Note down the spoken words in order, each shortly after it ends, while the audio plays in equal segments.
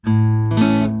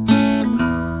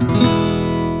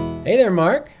there,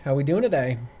 Mark. How we doing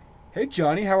today? Hey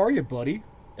Johnny, how are you, buddy?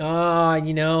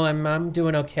 I'm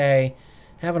doing okay.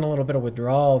 Having a little bit of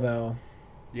withdrawal though.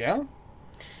 Yeah?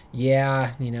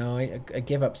 Yeah, I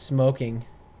gave up smoking.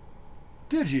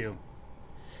 Did you?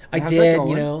 I How's that did.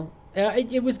 going?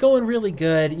 It was going really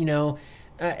good.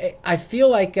 I feel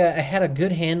like I had a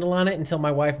good handle on it until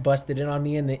my wife busted in on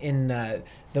me in the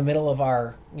middle of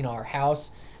our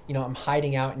house. I'm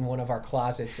hiding out in one of our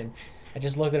closets, and I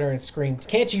just looked at her and screamed,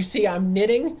 "Can't you see I'm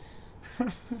knitting?"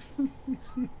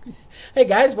 Hey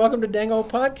guys, welcome to Dango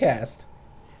Podcast.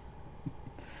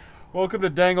 Welcome to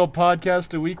Dangle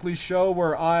Podcast, a weekly show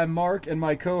where I, Mark, and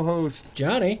my co-host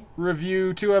Johnny.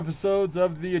 review 2 episodes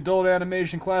of the adult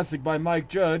animation classic by Mike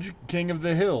Judge, King of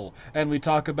the Hill, and we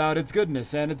talk about its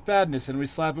goodness and its badness, and we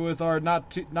slap it with our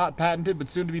not patented but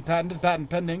soon to be patented, patent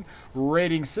pending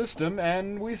rating system,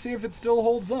 and we see if it still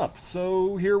holds up.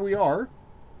 So here we are.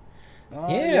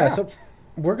 So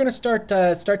we're gonna start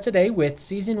today with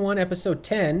season 1, episode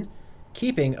 10,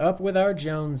 Keeping Up with Our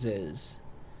Joneses.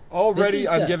 Already,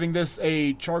 I'm giving this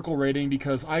a charcoal rating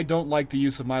because I don't like the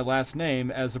use of my last name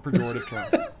as a pejorative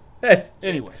term.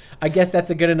 Anyway. I guess that's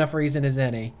a good enough reason as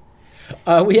any.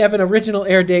 We have an original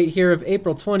air date here of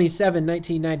April 27,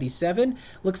 1997.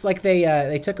 Looks like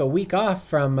they took a week off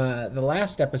from the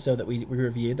last episode that we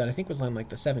reviewed that I think was on like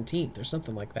the 17th or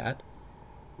something like that.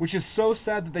 Which is so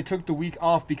sad that they took the week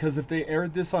off because if they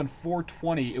aired this on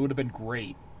 420, it would have been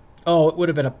great. Oh, it would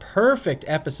have been a perfect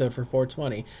episode for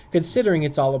 420, considering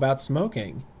it's all about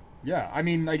smoking. Yeah, I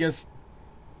mean, I guess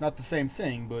not the same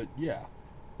thing, but yeah.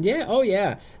 Yeah, oh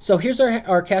yeah. So here's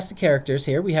our cast of characters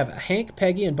here. We have Hank,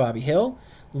 Peggy, and Bobby Hill,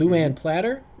 Luann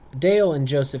Platter, Dale and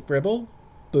Joseph Gribble,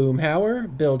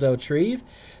 Boomhauer, Bill Dotrieve,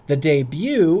 the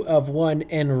debut of one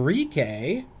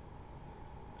Enrique,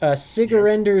 a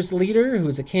Cigarender's leader,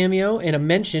 who's a cameo, and a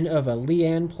mention of a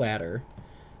Leanne Platter.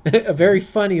 A very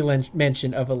funny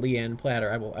mention of a Leanne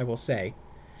Platter, I will say.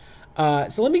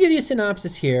 So let me give you a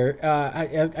synopsis here.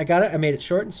 I got it. I made it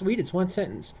short and sweet. It's one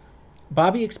sentence.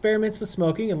 Bobby experiments with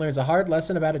smoking and learns a hard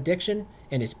lesson about addiction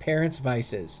and his parents'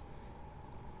 vices.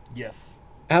 Yes.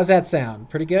 How's that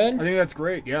sound? Pretty good? I think that's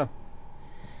great, yeah.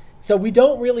 So we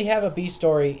don't really have a B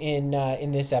story in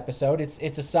this episode. It's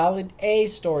a solid A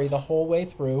story the whole way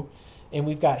through, and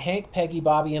we've got Hank, Peggy,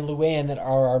 Bobby, and Luann that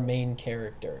are our main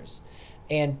characters.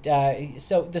 And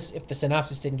so this, if the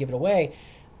synopsis didn't give it away,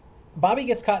 Bobby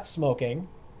gets caught smoking,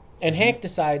 and Hank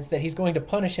decides that he's going to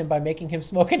punish him by making him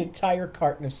smoke an entire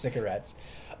carton of cigarettes.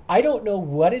 I don't know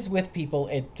what is with people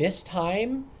at this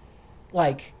time.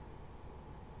 Like,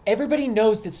 everybody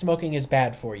knows that smoking is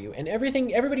bad for you, and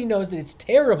everybody knows that it's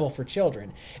terrible for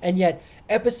children. And yet,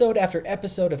 episode after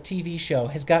episode of TV show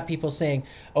has got people saying,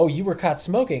 "Oh, you were caught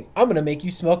smoking. I'm going to make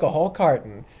you smoke a whole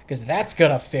carton, because that's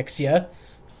going to fix you."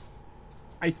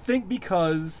 I think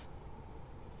because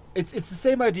it's the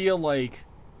same idea, like,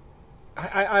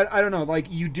 I don't know,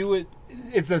 like, you do it,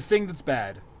 it's a thing that's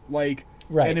bad. Like,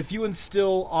 right. And if you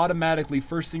instill automatically,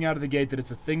 first thing out of the gate, that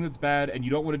it's a thing that's bad and you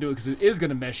don't want to do it because it is going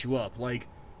to mess you up, like,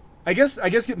 I guess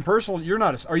getting personal, you're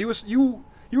not you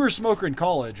were a smoker in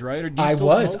college, right? Or do you I still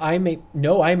was. smoke?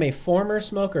 I'm a former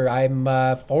smoker. I'm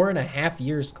 4.5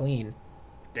 years clean.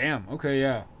 Damn. Okay.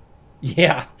 Yeah.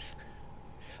 Yeah.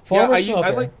 Former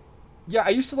smoker. I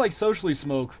used to like socially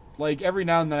smoke. Like every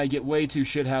now and then I get way too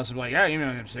shithoused and like, yeah, you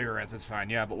know, them cigarettes, it's fine.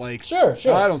 Yeah, but like, Sure.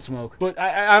 I don't smoke. But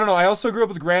I don't know. I also grew up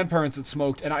with grandparents that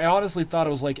smoked, and I honestly thought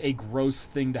it was like a gross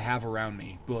thing to have around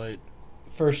me. But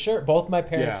For sure. Both my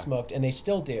parents Yeah. smoked, and they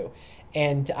still do.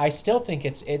 And I still think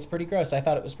it's pretty gross. I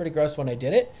thought it was pretty gross when I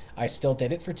did it. I still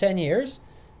did it for 10 years.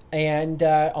 And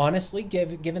honestly,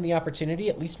 given the opportunity,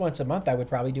 at least once a month, I would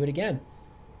probably do it again.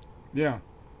 yeah,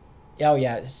 Oh,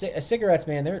 yeah. Cigarettes,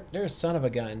 man, they're a son of a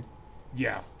gun.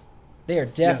 yeah. They are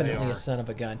definitely are. a son of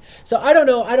a gun. So I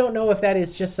don't know if that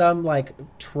is just some like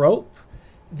trope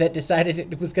that decided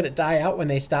it was going to die out when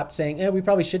they stopped saying, we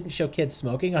probably shouldn't show kids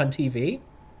smoking on TV.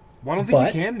 Well, I don't think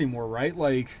you can anymore, right?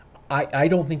 Like, I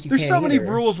don't think you can. there's so many either.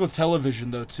 rules with television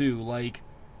though too. Like,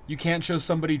 you can't show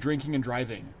somebody drinking and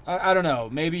driving. I don't know.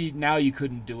 Maybe now you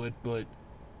couldn't do it, but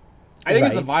I think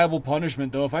it's a Right. viable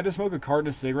punishment though. If I had to smoke a carton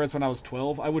of cigarettes when I was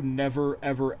 12, I would never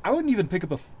ever. I wouldn't even pick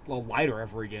up a lighter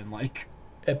ever again. Like.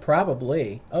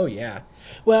 Probably. Oh, yeah.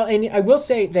 Well, and I will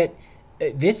say that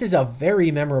this is a very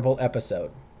memorable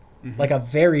episode. Mm-hmm. Like a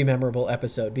very memorable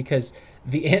episode because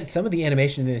some of the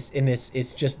animation in this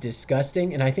is just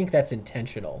disgusting, and I think that's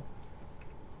intentional.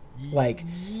 Like,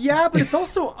 Yeah, but it's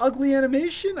also ugly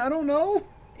animation. I don't know.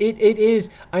 it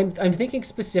is. I'm thinking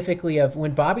specifically of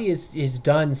when Bobby is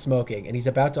done smoking and he's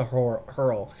about to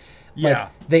hurl. Like, Yeah.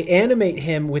 they animate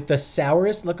him with the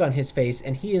sourest look on his face,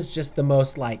 and he is just the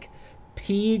most like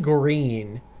pea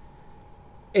green.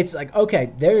 It's like,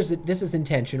 okay, this is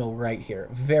intentional right here,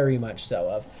 very much so.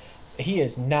 Of he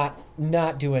is not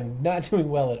doing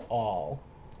well at all.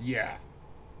 Yeah.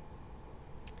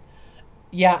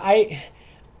 Yeah, I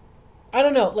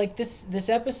don't know. Like this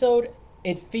episode,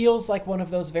 it feels like one of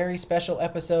those very special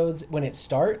episodes when it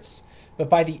starts, but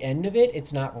by the end of it,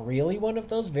 it's not really one of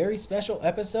those very special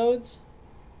episodes.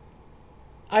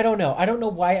 I don't know. I don't know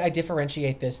why I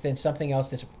differentiate this than something else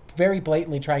that's very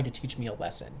blatantly trying to teach me a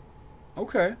lesson.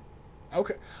 Okay.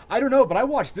 I don't know, but I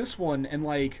watched this one and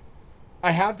like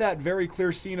I have that very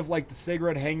clear scene of like the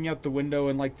cigarette hanging out the window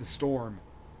in like the storm.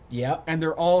 Yep. And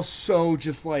they're all so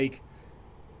just like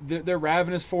they're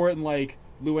ravenous for it, and like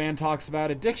Luann talks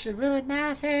about addiction ruined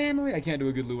my family. I can't do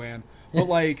a good Luann, but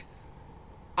like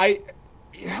I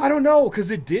don't know,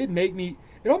 because it did make me.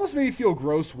 It almost made me feel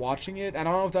gross watching it. I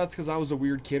don't know if that's because I was a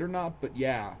weird kid or not, but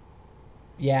yeah.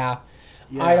 Yeah.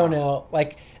 I don't know.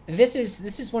 Like this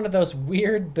is one of those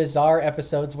weird, bizarre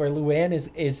episodes where Luann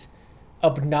is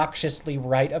obnoxiously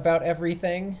right about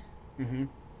everything. Mm-hmm.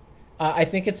 I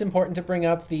think it's important to bring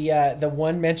up the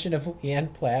one mention of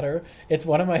Leanne Platter. It's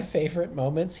one of my favorite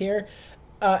moments here.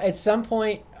 At some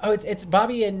point, it's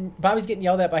Bobby's getting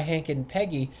yelled at by Hank and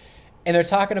Peggy, and they're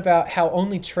talking about how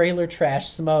only trailer trash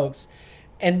smokes,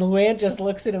 and Luann just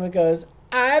looks at him and goes,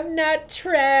 "I'm not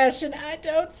trash and I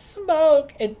don't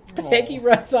smoke." And Peggy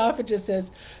runs off and just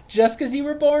says, "Just because you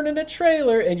were born in a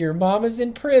trailer and your mama's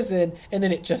in prison," and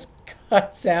then it just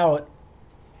cuts out.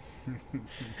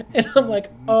 And I'm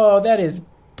like, oh, that is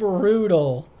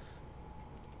brutal.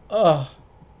 Oh,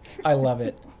 I love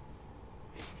it.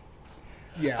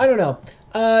 Yeah. I don't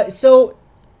know. So,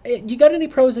 you got any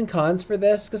pros and cons for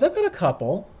this? Because I've got a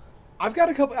couple. I've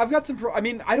got some pro. I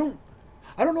mean, I don't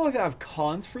know if I have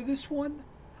cons for this one.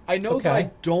 I know that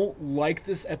I don't like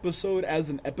this episode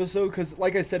as an episode because,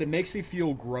 like I said, it makes me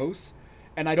feel gross,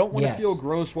 and I don't want to feel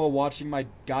gross while watching my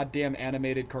goddamn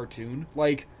animated cartoon.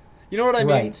 Like, you know what I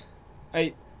mean? Right.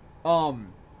 I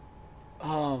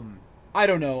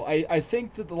don't know. I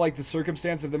think that the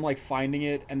circumstance of them like finding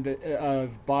it and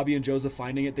of Bobby and Joseph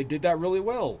finding it, they did that really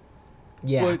well.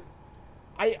 Yeah. But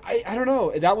I don't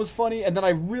know. That was funny, and then I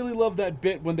really love that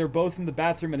bit when they're both in the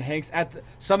bathroom and Hank's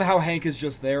somehow Hank is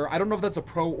just there. I don't know if that's a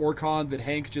pro or con that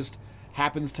Hank just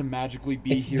happens to magically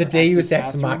be it's here. The Deus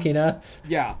Ex Machina.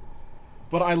 Yeah.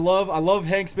 But I love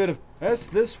Hank's bit of "Es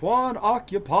this Juan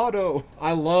Occupado."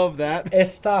 I love that.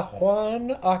 Está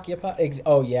Juan Occupado.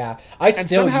 Oh yeah, I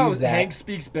still somehow use that. Hank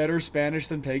speaks better Spanish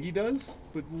than Peggy does,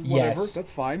 but whatever, Yes.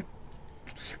 that's fine.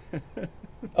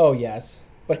 Oh yes,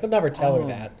 but he'll never tell her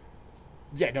that.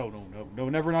 Yeah, no,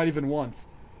 never, not even once.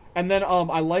 And then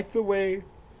I like the way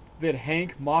that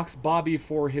Hank mocks Bobby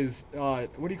for his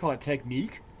what do you call it,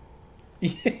 technique?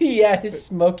 Yeah, his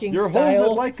smoking You're style.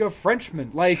 holding it like a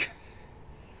Frenchman, like.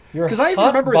 Because I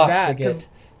remember that.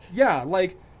 Yeah,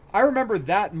 like I remember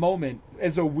that moment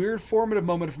as a weird formative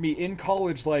moment for me in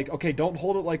college. Like, okay, don't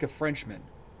hold it like a Frenchman.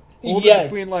 Hold it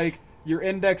between like your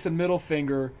index and middle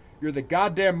finger. You're the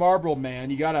goddamn Marlboro man.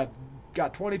 You got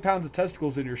 20 pounds of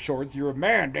testicles in your shorts. You're a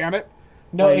man, damn it.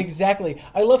 No, exactly.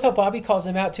 I love how Bobby calls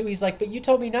him out too. He's like, "But you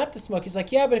told me not to smoke." He's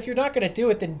like, "Yeah, but if you're not going to do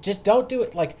it, then just don't do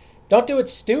it. Like, don't do it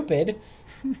stupid."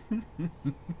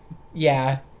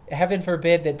 Yeah. Heaven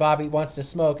forbid that Bobby wants to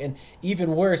smoke, and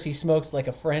even worse, he smokes like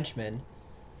a Frenchman.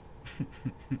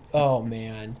 Oh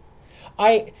man,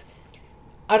 I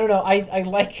don't know. I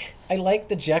like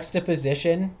the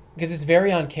juxtaposition because it's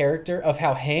very on character of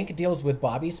how Hank deals with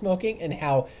Bobby smoking and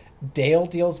how Dale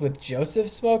deals with Joseph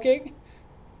smoking.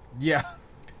 Yeah,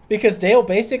 because Dale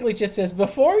basically just says,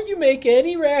 "Before you make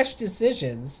any rash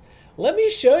decisions, let me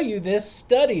show you this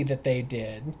study that they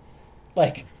did."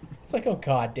 Like, it's like, oh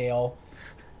god, Dale.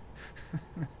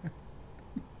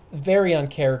 Very on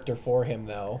character for him,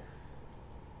 though.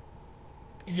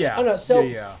 Yeah. Oh no. So,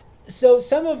 yeah. So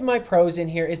some of my pros in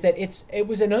here is that it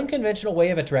was an unconventional way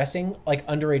of addressing like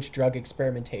underage drug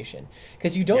experimentation,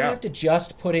 because you don't have to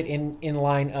just put it in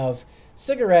line of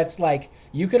cigarettes. Like,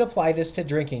 you could apply this to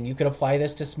drinking, you could apply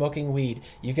this to smoking weed,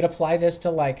 you could apply this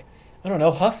to, like, I don't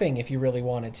know, huffing if you really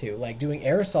wanted to, like doing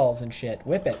aerosols and shit,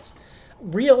 whippets.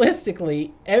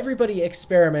 Realistically, everybody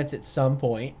experiments at some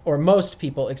point, or most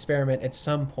people experiment at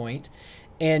some point,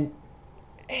 and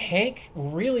Hank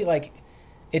really, like,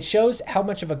 it shows how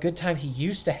much of a good time he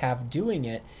used to have doing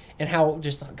it, and how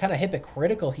just kind of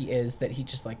hypocritical he is that he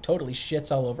just like totally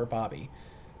shits all over Bobby,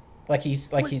 like he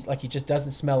just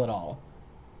doesn't smell at all.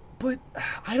 But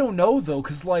I don't know though,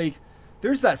 because like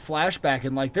there's that flashback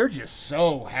and like they're just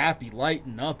so happy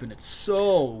lighting up, and it's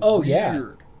so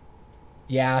weird.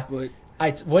 Yeah. But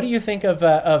What do you think of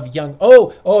young?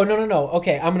 Oh, no.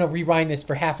 Okay, I'm gonna rewind this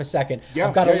for half a second. Yeah,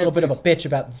 I've got a little bit please. of a bitch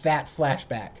about that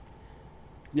flashback.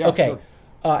 Yeah, Okay,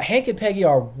 sure. Hank and Peggy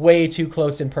are way too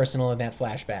close and personal in that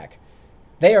flashback.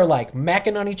 They are like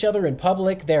macking on each other in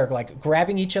public. They're like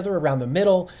grabbing each other around the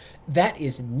middle. That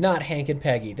is not Hank and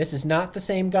Peggy. This is not the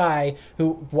same guy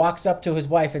who walks up to his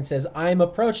wife and says, "I'm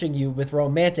approaching you with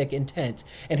romantic intent,"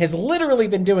 and has literally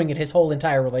been doing it his whole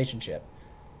entire relationship.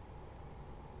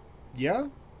 Yeah.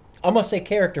 I'm gonna say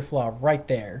character flaw right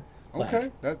there.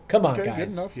 Okay. Like, come on, okay,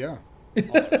 guys. Good enough.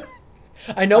 Yeah.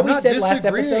 I know I'm we not said last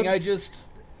disagreeing. episode.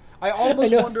 I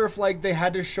almost know. wonder if like they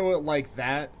had to show it like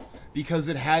that because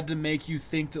it had to make you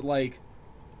think that like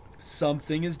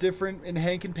something is different in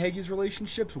Hank and Peggy's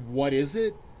relationships. What is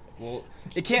it? Well,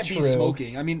 it can't be True.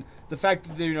 smoking. I mean, the fact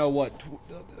that they're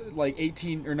like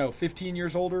 18 or no, 15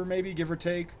 years older, maybe give or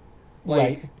take. Like,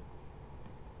 Right.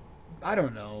 I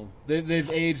don't know. They've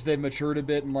aged, they've matured a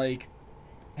bit, and like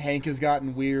Hank has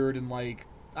gotten weird, and like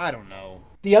I don't know.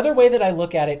 The other way that I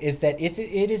look at it is that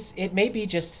it may be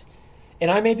just,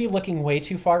 and I may be looking way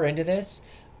too far into this,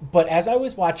 but as I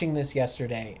was watching this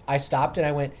yesterday, I stopped and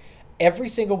I went, every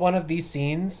single one of these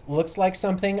scenes looks like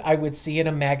something I would see in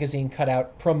a magazine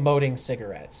cutout promoting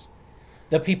cigarettes.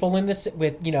 The people in this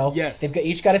with, Yes. they've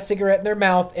each got a cigarette in their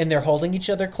mouth and they're holding each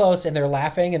other close and they're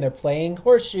laughing and they're playing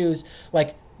horseshoes.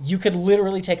 Like, you could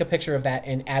literally take a picture of that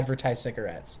and advertise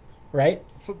cigarettes, right?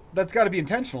 So that's got to be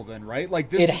intentional then, right? Like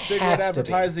this It is cigarette has to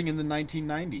be. advertising in the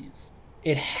 1990s.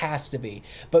 It has to be.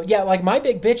 But yeah, like my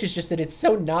big bitch is just that it's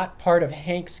so not part of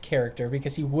Hank's character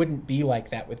because he wouldn't be like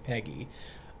that with Peggy.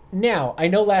 Now, I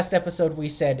know last episode we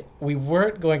said we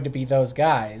weren't going to be those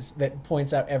guys that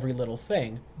points out every little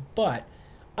thing, but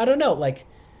I don't know, like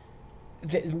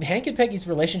Hank and Peggy's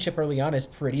relationship early on is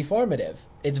pretty formative.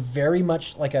 It's very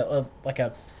much like a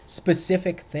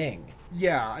specific thing.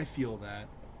 Yeah, I feel that.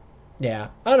 Yeah,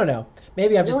 I don't know.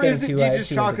 Maybe I'm just Or getting is it too. you just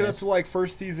too chalk into it up this. to like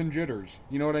first season jitters?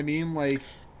 You know what I mean? Like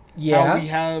Yeah, how we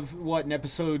have what in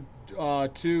episode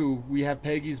 2 we have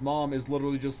Peggy's mom is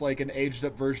literally just like an aged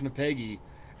up version of Peggy,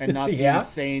 and not Yeah. the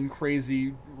insane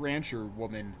crazy rancher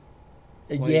woman.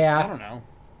 Like, yeah. I don't know.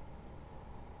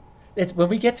 It's when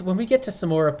we get to some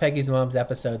more of Peggy's mom's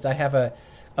episodes. I have a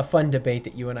fun debate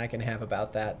that you and I can have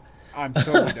about that. I'm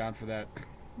totally down for that.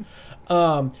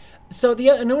 So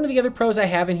and one of the other pros I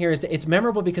have in here is that it's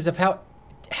memorable because of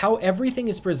how everything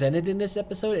is presented in this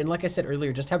episode, and like I said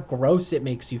earlier, just how gross it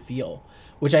makes you feel,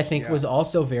 which I think Yeah. was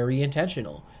also very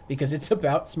intentional because it's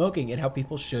about smoking and how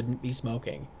people shouldn't be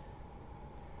smoking.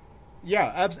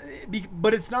 Yeah,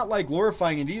 but it's not like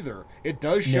glorifying it either. It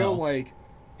does show No.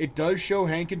 it does show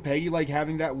Hank and Peggy like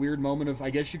having that weird moment of, I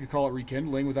guess you could call it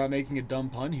rekindling without making a dumb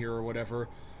pun here or whatever.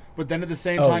 But then at the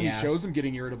same time, yeah. it shows them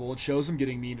getting irritable. It shows them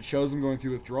getting mean. It shows them going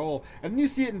through withdrawal. And then you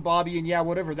see it in Bobby, and yeah,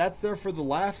 whatever. That's there for the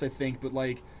laughs, I think. But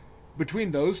like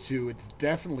between those two, it's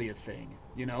definitely a thing.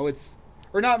 You know, it's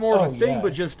or not more of a thing, yeah.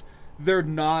 but just they're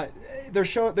not. They're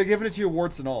giving it to you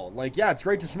warts and all. Like, yeah, it's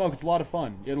great to smoke. It's a lot of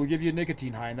fun. It'll give you a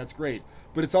nicotine high, and that's great.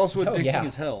 But it's also addicting yeah.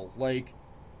 as hell. Like,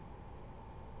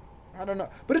 I don't know.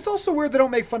 But it's also weird they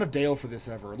don't make fun of Dale for this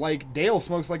ever. Like, Dale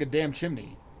smokes like a damn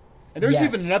chimney. And there's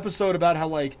Yes. even an episode about how,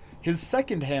 like, his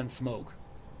secondhand smoke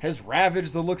has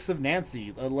ravaged the looks of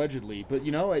Nancy, allegedly. But,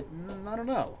 you know, I don't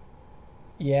know.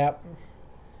 Yeah.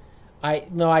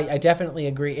 I definitely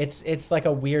agree. It's like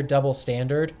a weird double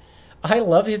standard. I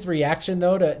love his reaction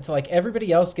though to like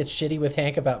everybody else gets shitty with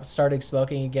Hank about starting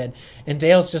smoking again, and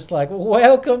Dale's just like,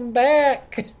 "Welcome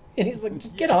back," and he's like,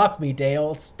 "Just get off me,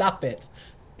 Dale! Stop it."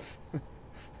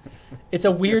 It's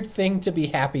a weird thing to be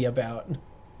happy about.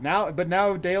 But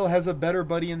now Dale has a better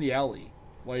buddy in the alley.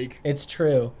 Like, It's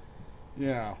true.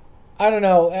 yeah. I don't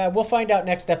know. We'll find out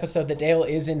next episode that Dale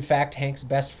is in fact Hank's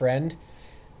best friend,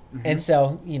 and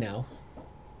so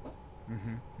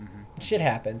shit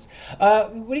happens.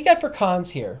 What do you got for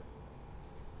cons here?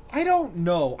 I don't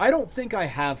know. I don't think I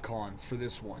have cons for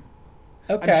this one.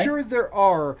 Okay. I'm sure there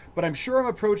are, but I'm sure I'm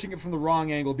approaching it from the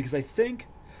wrong angle because I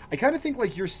kind of think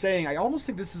like you're saying, I almost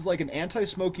think this is like an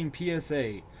anti-smoking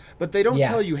PSA, but they don't Yeah.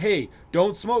 tell you, hey,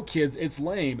 don't smoke, kids, it's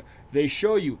lame. They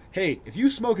show you, hey, if you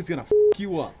smoke, it's going to f***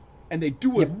 you up. And they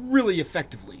do it really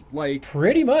effectively. Like,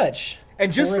 Pretty much.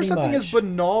 and just for Pretty something as much.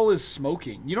 banal as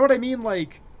smoking, you know what I mean?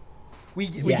 Like, we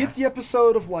get the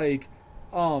episode of like,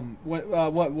 not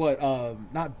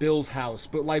Bill's house,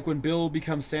 but like when Bill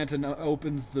becomes Santa and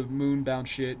opens the moon-bound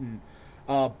shit, and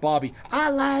Bobby, I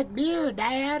like beer,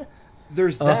 Dad.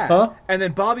 There's that, and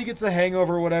then Bobby gets a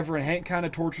hangover or whatever, and Hank kind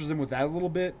of tortures him with that a little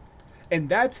bit, and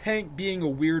that's Hank being a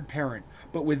weird parent.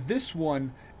 But with this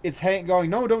one, it's Hank going,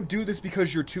 no, don't do this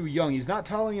because you're too young. He's not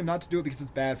telling him not to do it because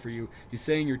it's bad for you. He's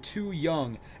saying you're too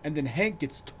young. And then Hank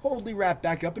gets totally wrapped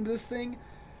back up into this thing.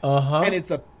 Uh-huh. And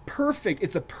it's a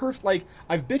perfect, like,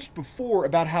 I've bitched before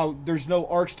about how there's no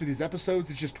arcs to these episodes.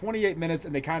 It's just 28 minutes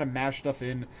and they kind of mash stuff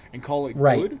in and call it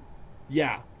good.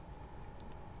 Yeah.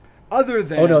 Other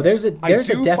than... Oh, no, there's a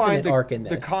definite arc in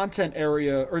this. The content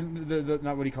area, or the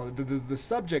not what do you call it, the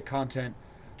subject content,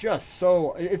 just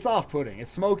so... It's off-putting. It's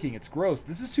smoking. It's gross.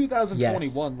 This is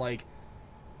 2021. Yes. Like,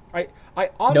 I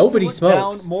honestly Nobody look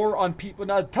smokes. down more on people...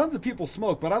 Now, tons of people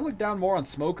smoke, but I look down more on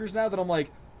smokers now that I'm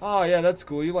like, oh, yeah, that's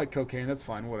cool. You like cocaine. That's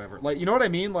fine. Whatever. Like, you know what I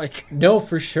mean? Like... No,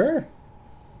 for sure.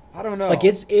 I don't know. Like,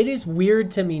 it is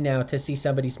weird to me now to see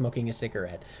somebody smoking a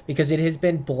cigarette because it has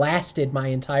been blasted my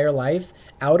entire life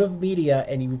out of media,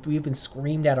 and we've been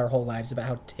screamed at our whole lives about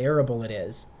how terrible it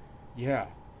is. Yeah.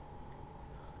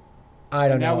 I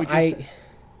don't know.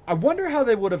 I wonder how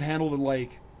they would have handled it,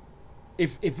 like,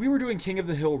 if we were doing King of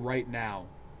the Hill right now,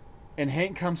 and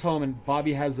Hank comes home and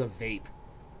Bobby has a vape.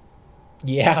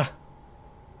 Yeah.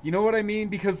 You know what I mean?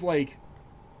 Because, like,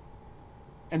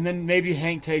 and then maybe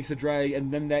Hank takes a drag,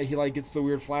 and then that he, like, gets the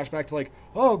weird flashback to, like,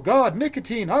 oh, God,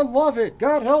 nicotine, I love it.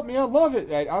 God help me, I love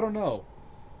it. I don't know.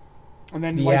 And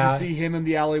then, like, you see him in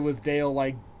the alley with Dale,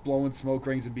 like, blowing smoke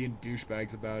rings and being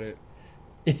douchebags about it.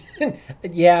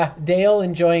 Yeah, Dale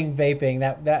enjoying vaping.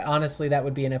 That honestly, that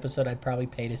would be an episode I'd probably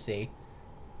pay to see.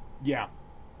 Yeah.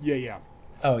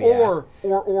 Oh yeah.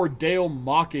 Or Dale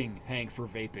mocking Hank for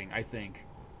vaping, I think.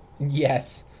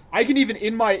 Yes. I can even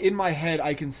in my head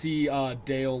I can see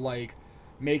Dale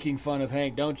making fun of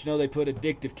Hank. Don't you know they put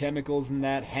addictive chemicals in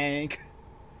that, Hank?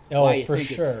 Oh, I for think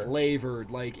sure. It's flavored.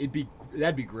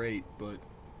 That'd be great, but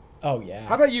oh yeah.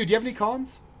 How about you? Do you have any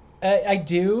cons? I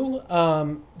do.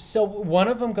 So one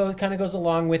of them goes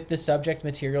along with the subject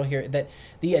material here, that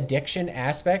the addiction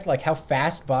aspect, like how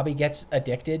fast Bobby gets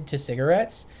addicted to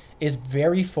cigarettes, is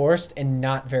very forced and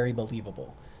not very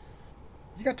believable.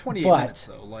 You got 28 minutes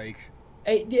though, like.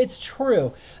 It's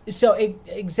true. So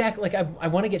exactly, like I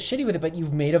want to get shitty with it, but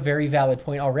you've made a very valid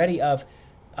point already of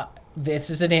this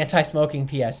is an anti-smoking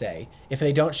PSA. If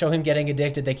they don't show him getting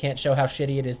addicted, they can't show how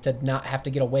shitty it is to not have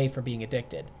to get away from being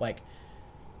addicted. Like.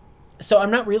 So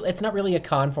it's not really a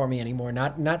con for me anymore.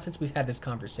 Not since we've had this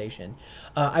conversation.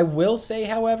 I will say,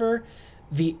 however,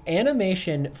 the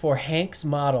animation for Hank's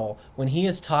model when he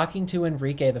is talking to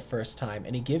Enrique the first time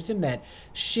and he gives him that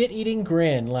shit-eating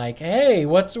grin like, hey,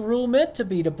 what's the rule meant to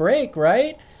be to break,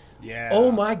 right? Yeah. Oh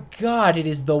my God, it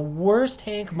is the worst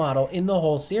Hank model in the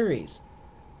whole series.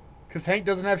 Because Hank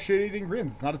doesn't have shit-eating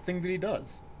grins. It's not a thing that he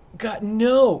does. God,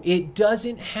 no, it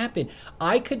doesn't happen.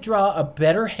 I could draw a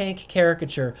better Hank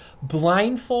caricature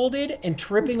blindfolded and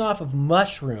tripping off of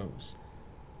mushrooms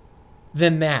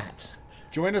than that.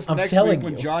 Join us next week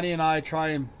when Jonny and I try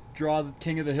and draw the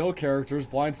King of the Hill characters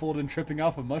blindfolded and tripping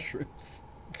off of mushrooms.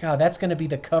 God, that's going to be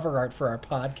the cover art for our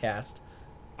podcast.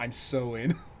 I'm so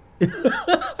in.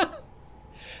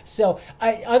 So,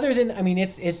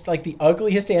 it's like the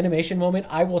ugliest animation moment,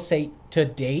 I will say, to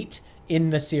date in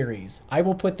the series. I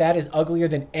will put that as uglier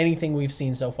than anything we've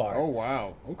seen so far. Oh,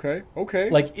 wow. Okay.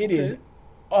 Like, it is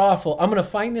awful. I'm going to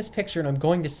find this picture and I'm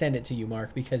going to send it to you,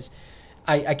 Mark, because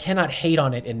I cannot hate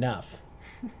on it enough.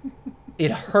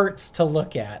 It hurts to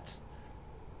look at.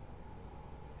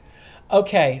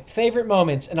 Okay, favorite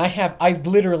moments. And I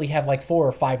literally have like 4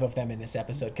 or 5 of them in this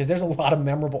episode because there's a lot of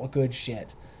memorable good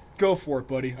shit. Go for it,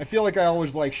 buddy. I feel like I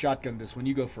always shotgun this one.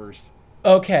 You go first.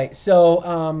 Okay,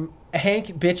 so Hank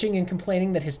bitching and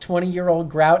complaining that his 20-year-old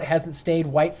grout hasn't stayed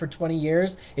white for 20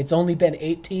 years. It's only been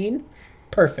 18.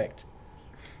 Perfect.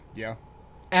 Yeah.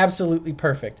 Absolutely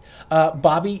perfect.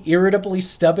 Bobby irritably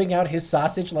stubbing out his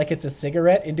sausage like it's a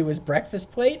cigarette into his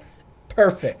breakfast plate.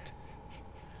 Perfect.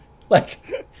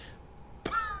 Like,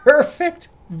 perfect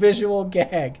visual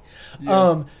gag.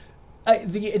 Yes.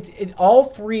 All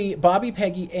 3, Bobby,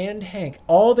 Peggy, and Hank,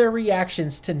 all their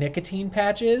reactions to nicotine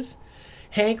patches.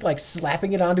 Hank like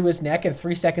slapping it onto his neck, and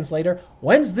 3 seconds later,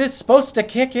 when's this supposed to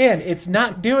kick in? It's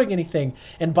not doing anything.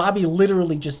 And Bobby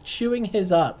literally just chewing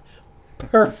his up.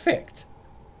 Perfect.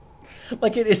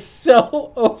 Like, it is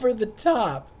so over the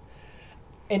top.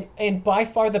 And by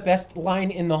far the best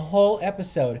line in the whole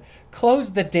episode.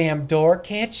 Close the damn door.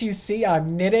 Can't you see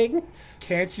I'm knitting?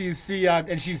 Can't you see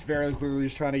and she's very clearly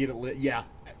just trying to get it lit. Yeah.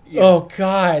 Oh,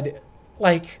 God.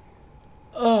 Like,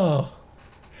 oh.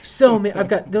 So many. I've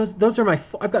got those are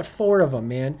I've got 4 of them,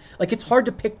 man. Like, it's hard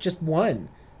to pick just one.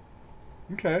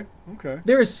 Okay.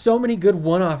 There is so many good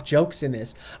one-off jokes in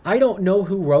this. I don't know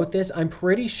who wrote this. I'm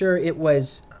pretty sure it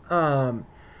was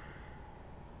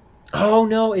Oh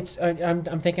no, it's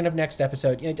I'm thinking of next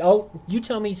episode. You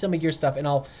tell me some of your stuff and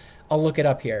I'll look it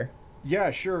up here.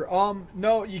 Yeah, sure.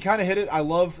 No, you kind of hit it. I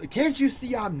love. Can't you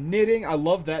see I'm knitting? I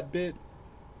love that bit.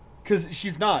 Cause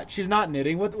she's not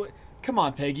knitting. What? Come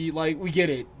on, Peggy. Like we get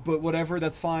it, but whatever.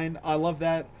 That's fine. I love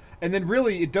that. And then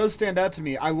really, it does stand out to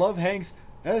me. I love Hank's.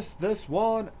 This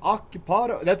one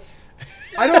occupado. That's.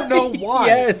 I don't know why.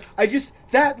 Yes. I just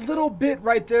that little bit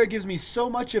right there gives me so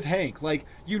much of Hank. Like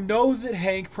you know that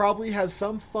Hank probably has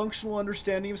some functional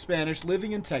understanding of Spanish,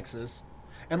 living in Texas.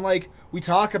 And, like, we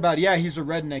talk about, yeah, he's a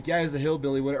redneck, yeah, he's a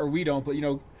hillbilly, or we don't, but,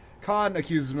 Khan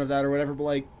accuses him of that or whatever, but,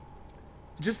 like,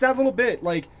 just that little bit,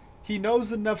 like, he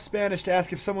knows enough Spanish to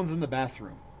ask if someone's in the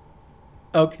bathroom.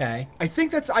 Okay. I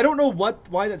think I don't know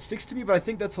why that sticks to me, but I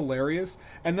think that's hilarious.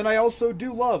 And then I also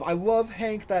I love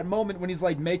Hank, that moment when he's,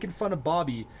 like, making fun of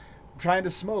Bobby, trying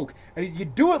to smoke, and you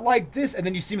do it like this, and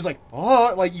then you see him as like,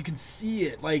 oh, like you can see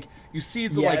it, like you see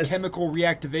the like chemical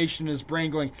reactivation in his brain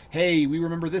going, hey, we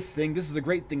remember this thing, this is a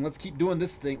great thing, let's keep doing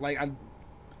this thing, like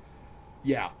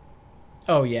yeah.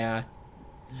 Oh yeah.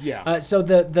 Yeah. So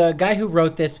the guy who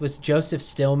wrote this was Joe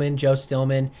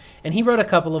Stillman, and he wrote a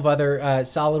couple of other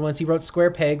solid ones. He wrote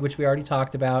Square Peg, which we already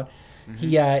talked about.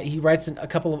 Mm-hmm. He writes a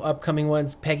couple of upcoming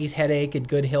ones, Peggy's Headache and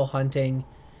Good Hill Hunting.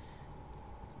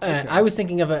 Okay. I was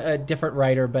thinking of a different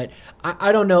writer, but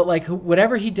I don't know. Like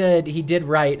whatever he did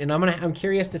right, and I'm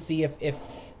curious to see if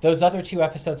those other 2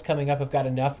 episodes coming up have got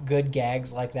enough good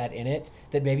gags like that in it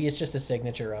that maybe it's just a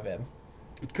signature of him.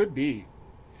 It could be.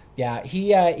 Yeah,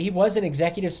 he was an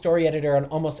executive story editor on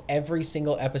almost every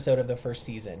single episode of the first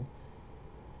season.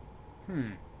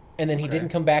 And then he didn't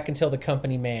come back until The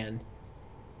Company Man.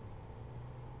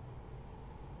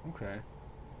 Okay.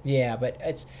 Yeah, but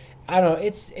I don't know.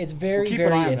 It's very,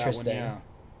 very interesting. One,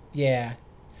 yeah.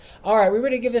 All right, we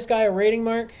ready to give this guy a rating,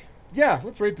 Mark? Yeah,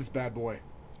 let's rate this bad boy.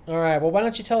 All right, well, why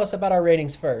don't you tell us about our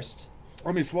ratings first?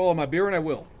 Let me swallow my beer and I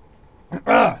will.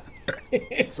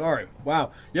 Sorry.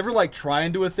 Wow. You ever like try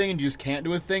and do a thing and you just can't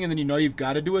do a thing and then you know you've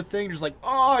got to do a thing? You're just like,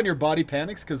 oh, and your body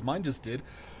panics because mine just did.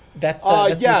 That's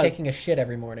me taking a shit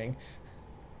every morning.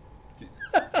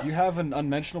 Do you have an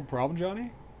unmentionable problem,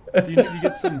 Johnny? Do you need to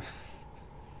get some...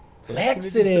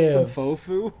 Laxative. Some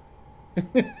Fofu.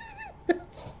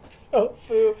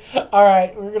 Fofu. All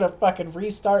right, we're gonna fucking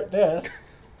restart this.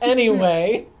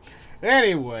 Anyway.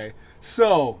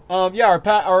 So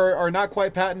our not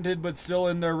quite patented but still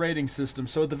in their rating system.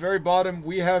 So at the very bottom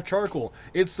we have charcoal.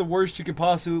 It's the worst you can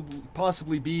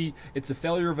possibly be. It's a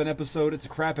failure of an episode. It's a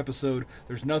crap episode.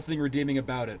 There's nothing redeeming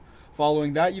about it.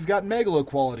 Following that, you've got megalo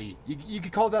quality. You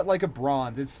could call that like a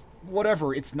bronze. It's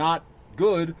whatever. It's not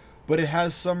good, but it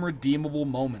has some redeemable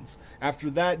moments. After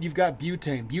that, you've got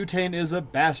butane. Butane is a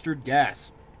bastard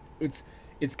gas. It's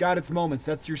got its moments.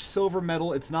 That's your silver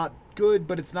medal. It's not good,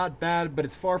 but it's not bad, but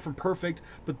it's far from perfect.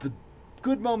 But the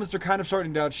good moments are kind of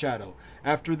starting to outshadow.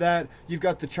 After that, you've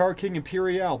got the Char King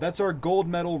Imperial. That's our gold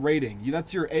medal rating.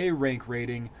 That's your A rank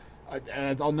rating.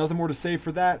 Nothing more to say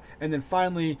for that. And then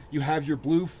finally, you have your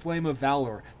blue flame of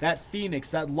valor. That phoenix,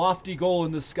 that lofty goal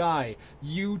in the sky.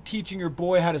 You teaching your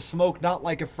boy how to smoke not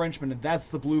like a Frenchman, and that's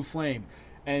the blue flame.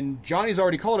 And Johnny's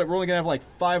already called it. We're only going to have like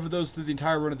 5 of those through the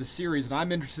entire run of the series, and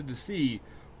I'm interested to see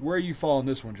where you fall on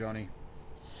this one, Johnny.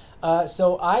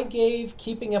 So I gave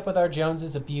Keeping Up with Our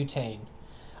Joneses a butane.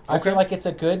 I feel like it's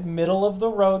a good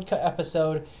middle-of-the-road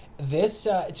episode. This,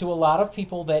 to a lot of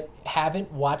people that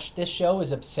haven't watched this show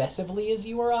as obsessively as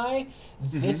you or I,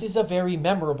 this is a very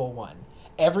memorable one.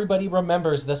 Everybody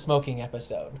remembers the smoking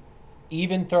episode.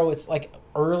 Even though it's like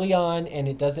early on and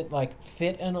it doesn't like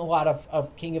fit in a lot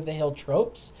of King of the Hill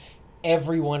tropes,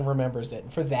 everyone remembers it.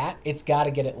 And for that, it's got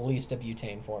to get at least a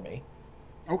butane for me.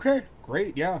 Okay,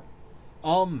 great, yeah.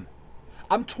 I'm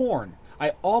torn.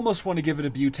 I almost want to give it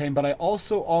a butane, but I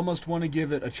also almost want to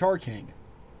give it a Char King.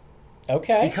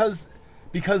 Okay.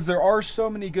 Because there are so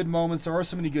many good moments, there are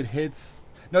so many good hits.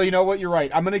 No, you know what? You're right.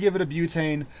 I'm going to give it a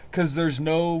butane because there's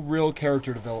no real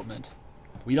character development.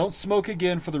 We don't smoke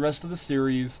again for the rest of the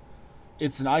series.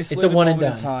 It's an isolated moment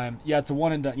in time. Yeah, it's a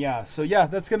one and done. Yeah, so yeah,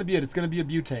 that's going to be it. It's going to be a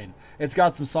butane. It's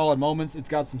got some solid moments. It's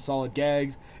got some solid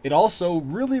gags. It also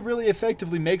really, really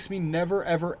effectively makes me never,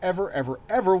 ever, ever, ever,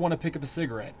 ever want to pick up a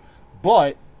cigarette.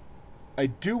 But I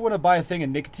do want to buy a thing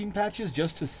of nicotine patches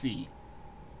just to see.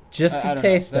 Just to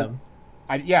taste them.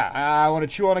 I want to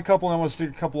chew on a couple and I want to stick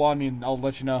a couple on me and I'll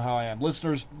let you know how I am.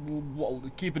 Listeners,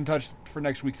 keep in touch for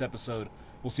next week's episode.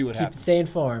 We'll see what happens. Stay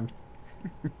informed.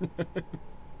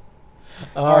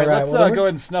 All right, let's go ahead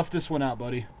and snuff this one out,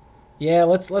 buddy. Yeah,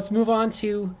 let's move on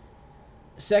to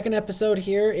second episode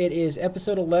here. It is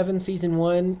episode 11, season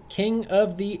 1, King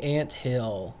of the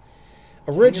Anthill.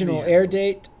 Original air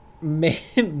date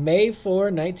May 4,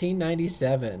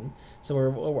 1997. So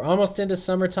we're almost into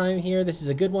summertime here. This is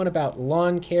a good one about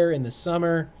lawn care in the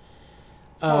summer.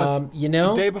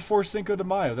 The day before Cinco de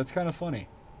Mayo. That's kind of funny.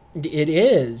 It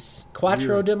is.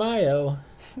 Quattro Weird. de Mayo.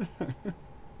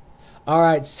 All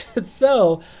right,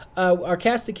 so our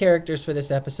cast of characters for this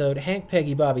episode: Hank,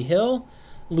 Peggy, Bobby Hill,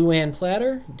 Luann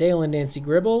Platter, Dale and Nancy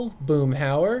Gribble, Boom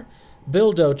Hauer,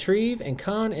 Bill Doe Treve, and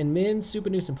Con and Min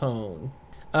Supanusampone.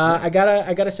 I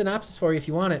got a synopsis for you if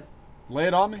you want it. Lay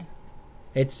it on me.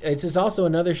 It's also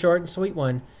another short and sweet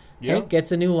one. Yep. Hank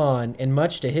gets a new lawn, and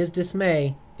much to his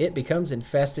dismay, it becomes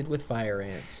infested with fire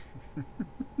ants.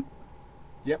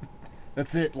 Yep.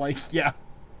 That's it. Yeah.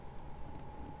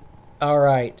 All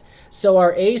right. So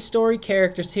our A story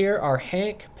characters here are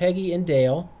Hank, Peggy, and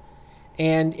Dale.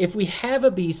 And if we have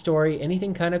a B story,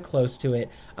 anything kind of close to it,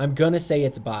 I'm going to say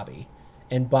it's Bobby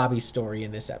and Bobby's story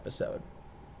in this episode.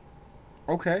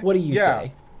 Okay. What do you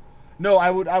say? No, I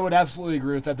would absolutely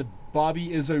agree with that. The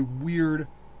Bobby is a weird...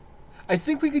 I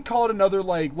think we could call it another,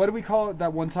 what do we call it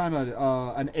that one time?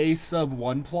 An A sub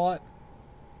 1 plot?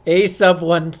 A sub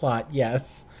 1 plot,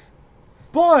 yes.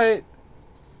 But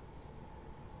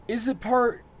is it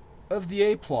part of the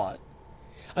A plot?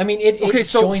 I mean, it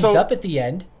joins up at the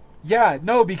end. Yeah,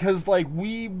 no, because,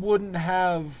 we wouldn't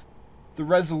have the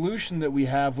resolution that we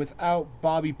have without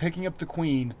Bobby picking up the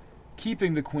queen,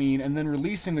 keeping the queen, and then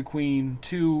releasing the queen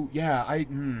to,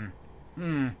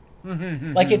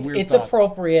 it's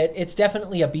appropriate. It's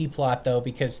definitely a B plot, though,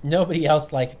 because nobody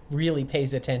else, really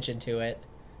pays attention to it.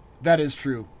 That is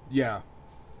true, yeah.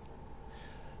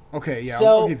 Okay, yeah,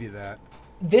 So, I'll give you that.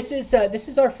 This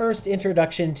is our first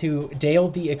introduction to Dale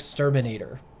the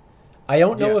Exterminator. I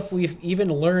don't know if we've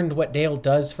even learned what Dale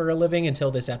does for a living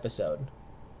until this episode.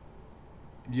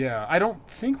 Yeah, I don't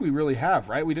think we really have,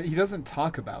 right? He doesn't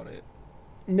talk about it.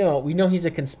 No, we know he's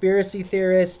a conspiracy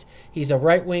theorist. He's a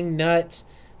right-wing nut.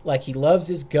 He loves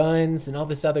his guns and all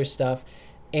this other stuff.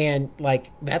 And,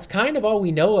 that's kind of all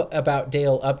we know about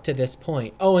Dale up to this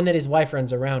point. Oh, and that his wife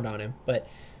runs around on him. But,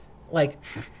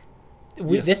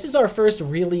 Yes. This is our first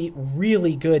really,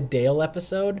 really good Dale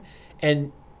episode.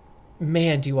 And,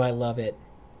 man, do I love it.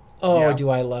 Oh, yeah. Do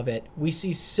I love it. We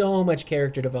see so much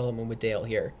character development with Dale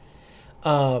here.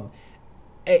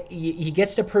 He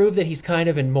gets to prove that he's kind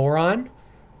of a moron.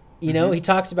 You know, he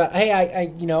talks about, hey, I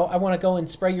want to go and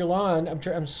spray your lawn.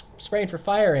 I'm spraying for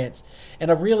fire ants,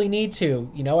 and I really need to.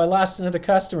 I lost another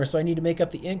customer, so I need to make up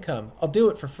the income. I'll do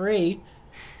it for free.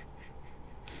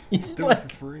 Do it for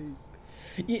free.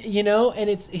 And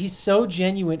he's so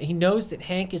genuine. He knows that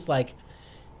Hank is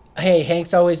hey,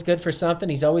 Hank's always good for something.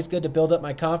 He's always good to build up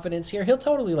my confidence here. He'll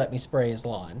totally let me spray his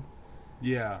lawn.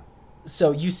 Yeah.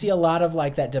 So you see a lot of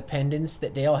that dependence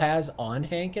that Dale has on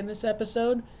Hank in this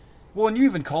episode. Well, and you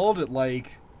even called it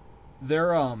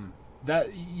they're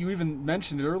that you even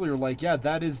mentioned it earlier.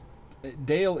 That is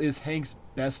Dale is Hank's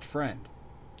best friend.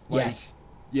 Yes.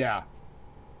 Yeah.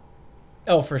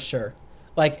 Oh, for sure.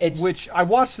 Which I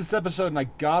watched this episode and I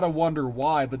gotta wonder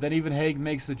why. But then even Hank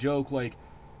makes the joke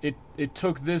it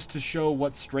took this to show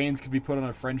what strains could be put on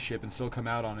a friendship and still come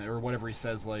out on it, or whatever he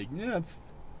says.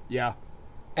 Yeah.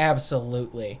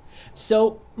 Absolutely.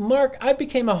 So, Mark, I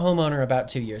became a homeowner about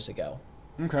 2 years ago.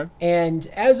 Okay. And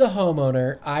as a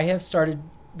homeowner, I have started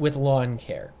with lawn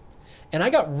care. And I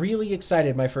got really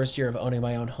excited my first year of owning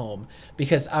my own home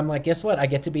because I'm guess what? I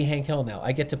get to be Hank Hill now.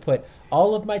 I get to put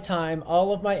all of my time,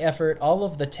 all of my effort, all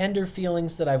of the tender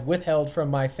feelings that I've withheld from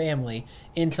my family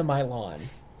into my lawn.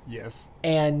 Yes.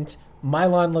 And my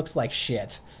lawn looks like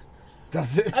shit.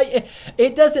 Does it?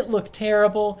 It doesn't look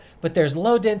terrible, but there's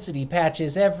low-density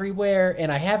patches everywhere,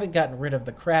 and I haven't gotten rid of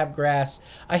the crabgrass.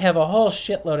 I have a whole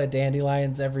shitload of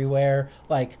dandelions everywhere.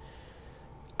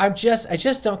 I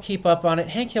just don't keep up on it.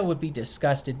 Hank Hill would be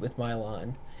disgusted with my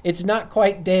lawn. It's not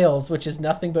quite Dale's, which is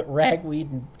nothing but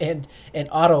ragweed and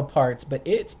auto parts, but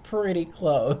it's pretty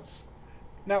close.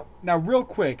 Now, real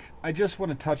quick, I just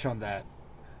want to touch on that.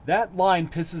 That line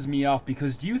pisses me off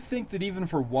because do you think that even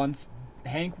for once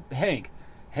Hank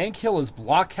Hill as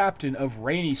block captain of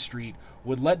Rainy Street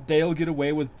would let Dale get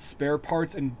away with spare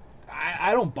parts? And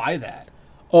I don't buy that.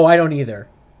 Oh, I don't either.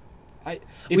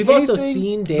 We've also anything,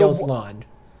 seen Dale's lawn.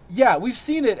 Yeah, we've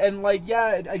seen it, and I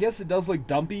guess it does look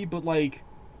dumpy, but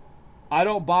I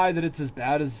don't buy that it's as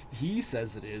bad as he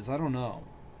says it is. I don't know.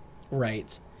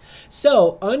 Right.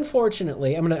 So,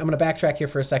 unfortunately, I'm gonna backtrack here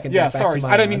for a second. Yeah, back sorry, to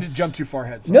I didn't mean to jump too far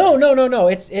ahead. Sorry. No.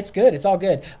 It's good. It's all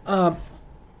good.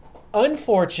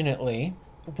 Unfortunately,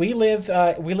 we live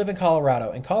in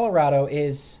Colorado, and Colorado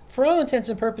is, for all intents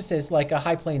and purposes, like a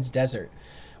high plains desert.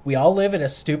 We all live at a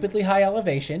stupidly high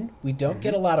elevation. We don't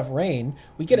get a lot of rain.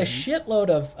 We get a shitload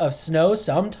of snow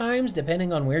sometimes,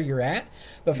 depending on where you're at.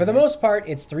 But for the most part,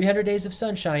 it's 300 days of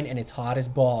sunshine, and it's hot as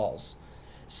balls.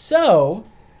 So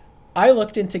I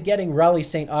looked into getting Raleigh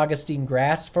St. Augustine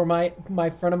grass for my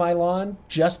front of my lawn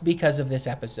just because of this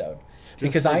episode.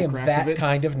 Because I am that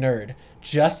kind of nerd.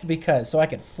 Just because. So I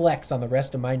could flex on the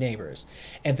rest of my neighbors.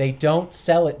 And they don't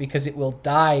sell it because it will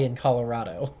die in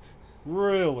Colorado.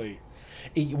 Really?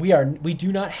 We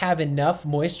do not have enough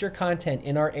moisture content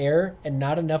in our air and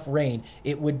not enough rain.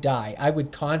 It would die. I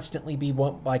would constantly be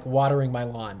like watering my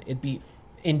lawn. It'd be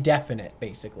indefinite,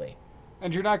 basically.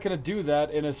 And you're not going to do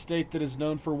that in a state that is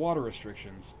known for water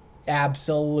restrictions.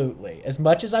 Absolutely. As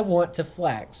much as I want to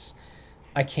flex,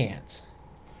 I can't.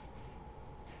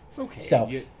 It's okay. So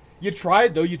you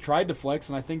tried, though. You tried to flex,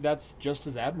 and I think that's just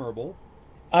as admirable.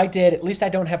 I did. At least I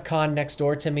don't have Khan next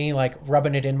door to me, like,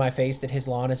 rubbing it in my face that his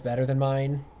lawn is better than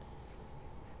mine.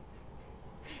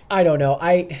 I don't know.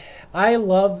 I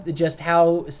love just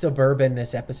how suburban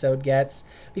this episode gets,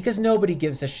 because nobody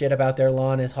gives a shit about their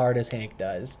lawn as hard as Hank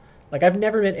does. Like, I've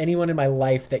never met anyone in my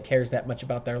life that cares that much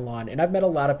about their lawn, and I've met a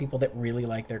lot of people that really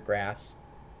like their grass.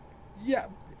 Yeah,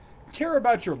 care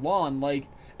about your lawn, like,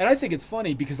 and I think it's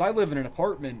funny because I live in an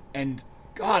apartment, and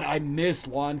God, I miss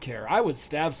lawn care. I would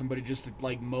stab somebody just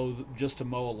to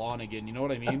mow a lawn again. You know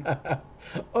what I mean?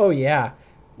 Oh yeah,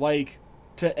 like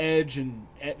to edge and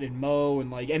mow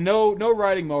and no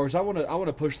riding mowers. I want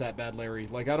to push that bad, Larry.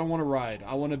 Like I don't want to ride.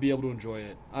 I want to be able to enjoy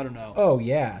it. I don't know. Oh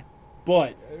yeah,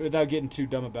 but without getting too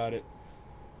dumb about it.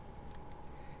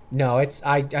 No,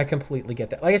 I completely get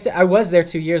that. Like I said, I was there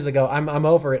 2 years ago. I'm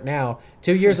over it now.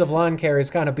 2 years of lawn care is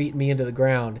kind of beating me into the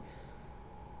ground.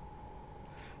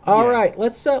 All right,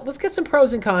 let's get some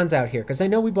pros and cons out here because I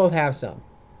know we both have some.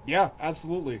 Yeah,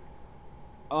 absolutely.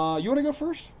 You want to go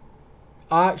first?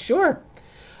 Sure.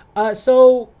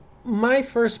 So my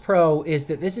first pro is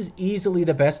that this is easily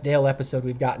the best Dale episode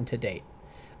we've gotten to date,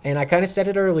 and I kind of said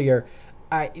it earlier.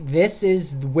 This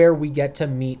is where we get to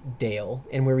meet Dale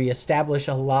and where we establish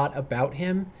a lot about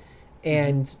him.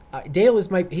 And Dale is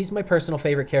he's my personal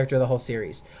favorite character of the whole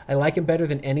series. I like him better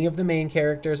than any of the main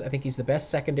characters. I think he's the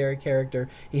best secondary character.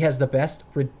 He has the best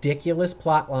ridiculous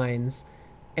plot lines.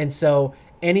 And so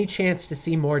any chance to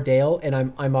see more Dale,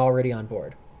 and I'm already on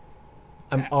board.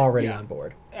 I'm already on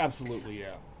board. Absolutely,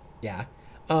 yeah. Yeah.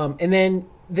 And then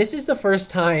this is the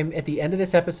first time at the end of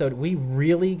this episode we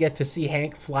really get to see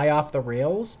Hank fly off the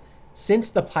rails since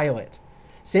the pilot.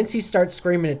 Since he starts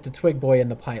screaming at the Twig Boy in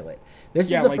the pilot. This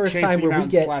is the first time where we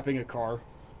get slapping a car.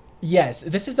 Yes,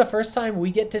 this is the first time we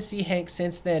get to see Hank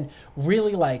since then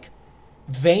really like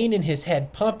vein in his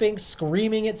head pumping,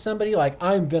 screaming at somebody like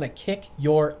I'm going to kick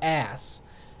your ass.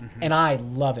 Mm-hmm. And I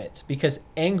love it because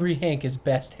angry Hank is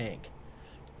best Hank.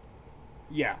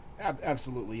 Yeah,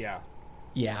 absolutely, yeah.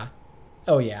 Yeah.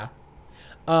 Oh yeah.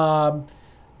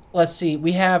 Let's see.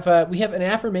 We have an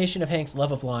affirmation of Hank's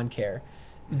love of lawn care.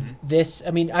 This,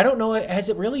 I mean, I don't know. Has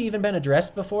it really even been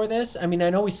addressed before this? I mean, I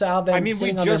know we saw them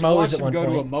sitting on their mowers at one point.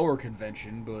 We just watched them go to a mower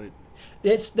convention, but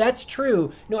that's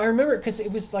true. No, I remember because it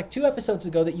was like 2 episodes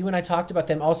ago that you and I talked about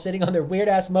them all sitting on their weird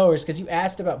ass mowers because you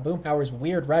asked about Boomhauer's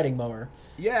weird riding mower.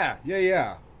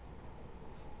 Yeah.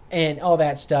 And all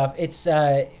that stuff. It's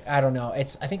I don't know. I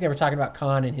think they were talking about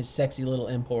Khan and his sexy little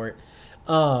import.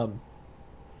 So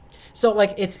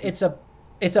like it's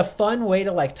a fun way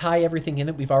to like tie everything in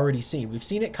that we've already seen. We've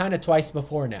seen it kind of twice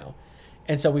before now.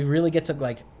 And so we really get to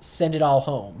like send it all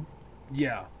home.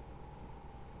 Yeah.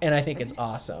 And I think it's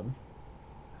awesome.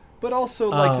 But also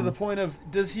like to the point of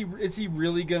is he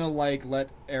really going to like let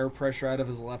air pressure out of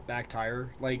his left back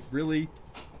tire? Like really?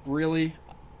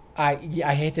 I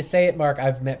hate to say it, Mark.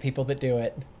 I've met people that do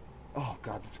it. Oh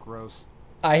God, that's gross.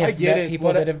 I have met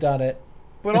people that have done it.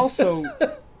 But also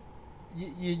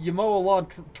you mow a lawn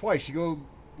twice. You go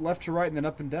left to right and then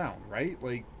up and down, right?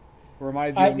 Like, or am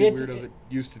I the only weirdo that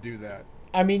used to do that?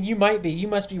 I mean, you might be. You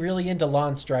must be really into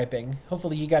lawn striping.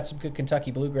 Hopefully you got some good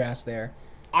Kentucky bluegrass there.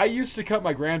 I used to cut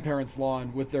my grandparents'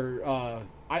 lawn with their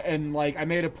I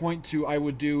made a point to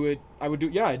I'd do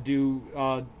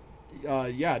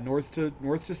north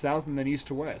to south and then east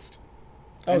to west.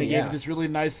 And it gave it this really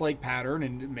nice like pattern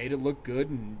and it made it look good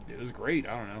and it was great.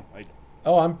 I don't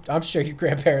know. I'm sure your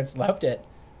grandparents loved it.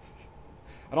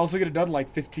 I'd also get it done in like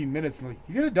 15 minutes and like,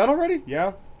 you get it done already?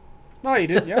 Yeah. No, you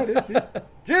didn't. Yeah, I did. See?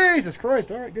 Jesus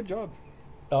Christ. All right, good job.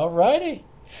 All righty.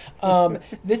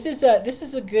 This is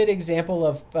a good example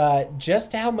of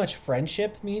just how much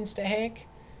friendship means to Hank,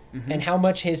 and how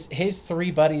much his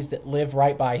 3 buddies that live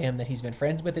right by him that he's been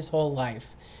friends with his whole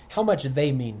life, how much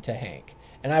they mean to Hank.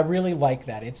 and I really like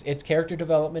that. It's character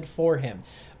development for him.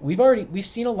 We've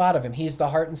seen a lot of him. He's the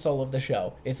heart and soul of the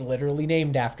show. It's literally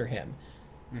named after him.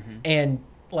 And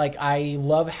like, I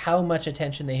love how much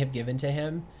attention they have given to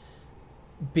him,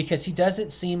 because he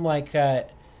doesn't seem like the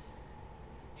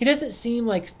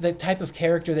type of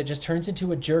character that just turns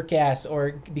into a jerk ass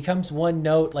or becomes one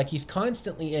note. Like, he's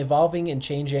constantly evolving and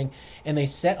changing, and they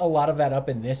set a lot of that up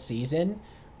in this season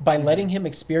by letting him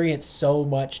experience so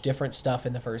much different stuff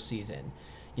in the first season.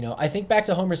 You know, I think back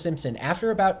to Homer Simpson.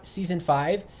 After about season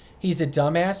 5, he's a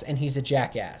dumbass and he's a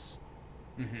jackass.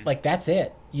 Like, that's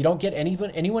it. You don't get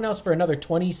anyone else for another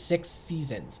 26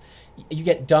 seasons. You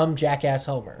get dumb jackass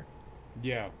Homer.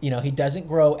 Yeah. You know, he doesn't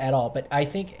grow at all. But I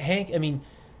think Hank, I mean,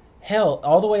 hell,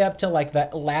 all the way up to like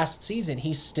that last season,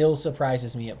 he still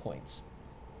surprises me at points.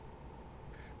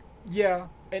 Yeah,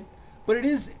 but it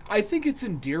is. I think it's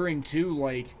endearing too.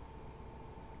 Like,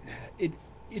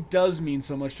 it does mean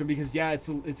so much to him, because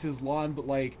it's his lawn, but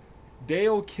like,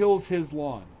 Dale kills his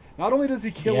lawn. Not only does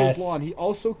he kill his lawn, he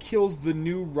also kills the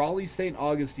new Raleigh St.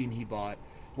 Augustine he bought.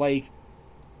 Like,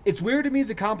 it's weird to me,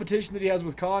 the competition that he has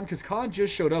with Khan, because Khan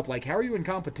just showed up. Like, how are you in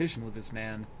competition with this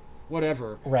man?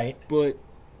 Whatever. Right. But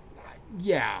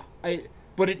yeah,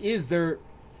 but it is there.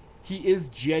 He is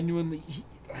genuinely.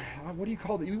 What do you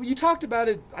call it? You talked about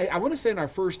it. I want to say in our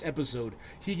first episode,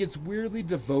 he gets weirdly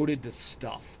devoted to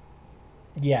stuff.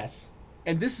 Yes.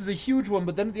 And this is a huge one.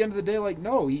 But then at the end of the day, like,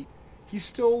 no, he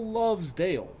still loves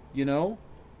Dale. You know.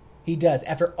 He does.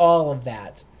 After all of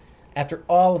that, after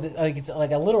all of it, like, it's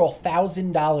like a literal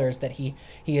 $1,000 that he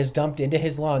has dumped into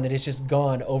his lawn that is just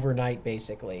gone overnight,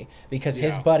 basically, because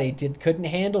his buddy couldn't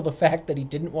handle the fact that he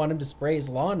didn't want him to spray his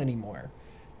lawn anymore.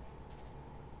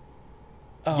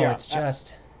 Oh, yeah, it's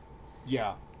just...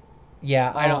 Yeah.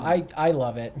 Yeah, I know. I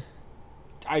love it.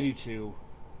 I do too.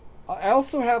 I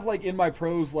also have, like, in my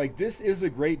pros, like, this is a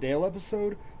great Dale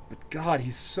episode, but God,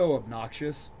 he's so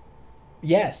obnoxious.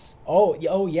 Yes.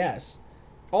 Oh, yes.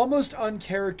 Almost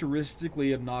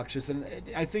uncharacteristically obnoxious, and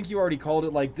I think you already called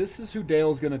it. Like, this is who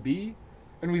Dale's gonna be,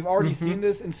 and we've already seen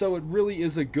this, and so it really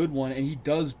is a good one, and he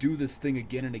does do this thing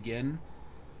again and again.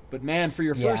 But man, for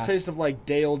your first taste of like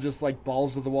Dale just like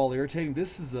balls to the wall irritating,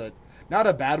 this is not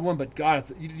a bad one, but God,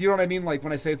 you know what I mean? Like,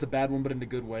 when I say it's a bad one, but in a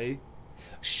good way.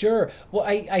 Sure. Well,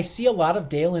 I see a lot of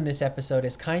Dale in this episode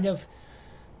as kind of,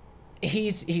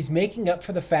 he's making up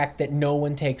for the fact that no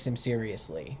one takes him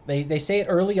seriously. They say it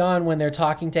early on when they're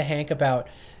talking to Hank about,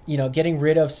 you know, getting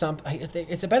rid of something.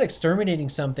 It's about exterminating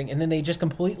something, and then they just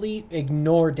completely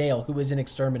ignore Dale, who is an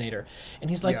exterminator. And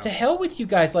he's like, to hell with you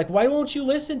guys. Like, why won't you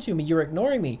listen to me? You're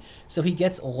ignoring me. So he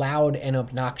gets loud and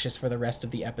obnoxious for the rest of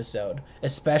the episode,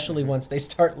 especially once they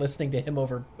start listening to him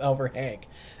over Hank.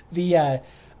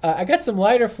 I got some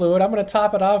lighter fluid. I'm going to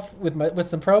top it off with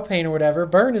some propane or whatever.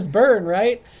 Burn is burn,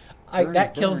 right?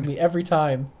 That kills me every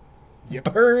time.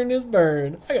 Yep. Burn is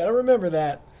burn. I got to remember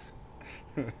that.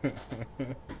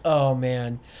 Oh,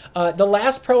 man. The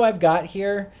last pro I've got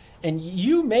here, and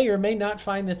you may or may not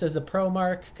find this as a pro,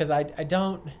 Mark, because I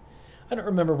don't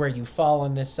remember where you fall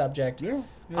on this subject.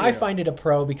 I find it a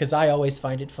pro because I always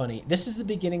find it funny. This is the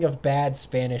beginning of Bad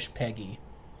Spanish Peggy.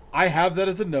 I have that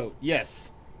as a note,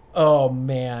 yes. Oh,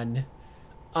 man.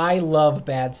 I love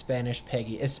Bad Spanish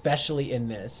Peggy, especially in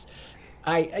this.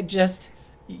 I just...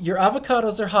 Your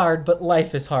avocados are hard, but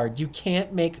life is hard. You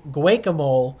can't make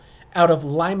guacamole out of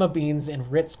lima beans and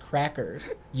Ritz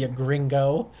crackers, you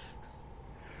gringo.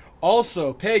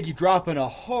 Also, Peggy dropping a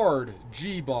hard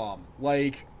G-bomb.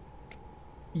 Like...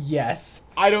 Yes.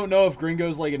 I don't know if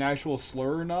gringo's like an actual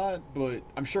slur or not, but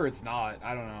I'm sure it's not.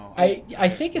 I don't know. I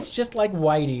think it's just like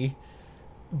whitey.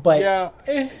 But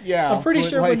I'm pretty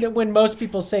sure like, when most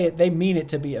people say it, they mean it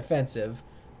to be offensive.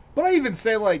 But I even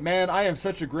say, like, man, I am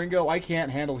such a gringo, I can't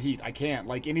handle heat. I can't.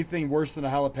 Like, anything worse than a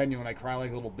jalapeno and I cry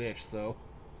like a little bitch, so.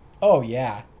 Oh,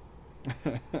 yeah.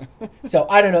 So,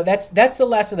 I don't know. That's the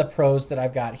last of the pros that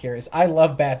I've got here is I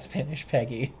love Bad Spanish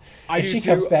Peggy. And she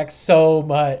comes back so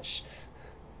much.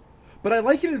 But I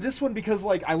like it in this one because,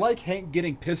 like, I like Hank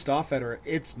getting pissed off at her.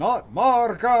 It's not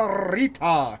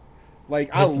Margarita. Like,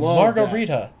 I love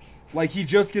Margarita. That. Like, he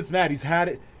just gets mad. He's had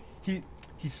it.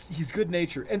 He's good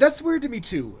natured. And that's weird to me,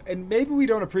 too. And maybe we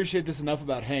don't appreciate this enough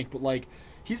about Hank, but, like,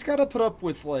 he's got to put up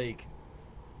with, like,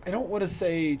 I don't want to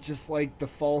say just, like, the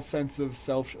false sense of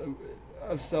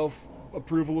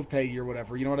self-approval of Peggy or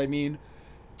whatever. You know what I mean?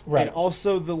 Right. And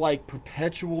also the, like,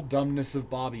 perpetual dumbness of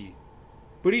Bobby.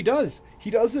 But he does. He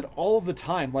does it all the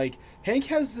time. Like, Hank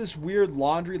has this weird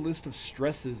laundry list of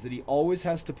stresses that he always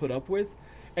has to put up with.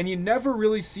 And you never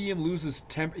really see him lose his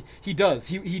temper. He does.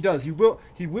 He does. He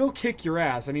will kick your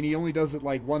ass. I mean, he only does it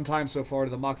like one time so far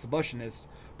to the Moxibustionist.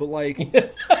 But like,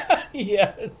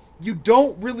 Yes. You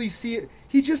don't really see it.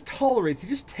 He just tolerates. He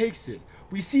just takes it.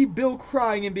 We see Bill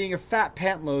crying and being a fat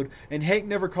pantload, and Hank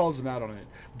never calls him out on it.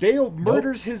 Dale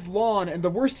murders his lawn, and the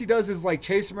worst he does is like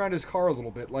chase him around his car a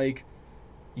little bit. Like,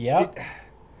 Yep.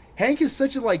 Hank is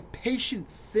such a like patient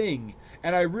thing,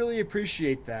 and I really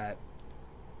appreciate that.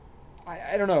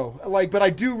 I don't know, like, but I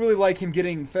do really like him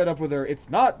getting fed up with her. It's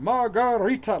not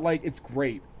Margarita. Like, it's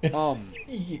great.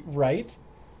 Right.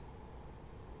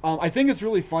 I think it's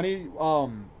really funny.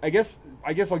 I guess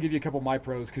I'll give you a couple of my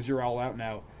pros because you're all out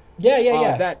now.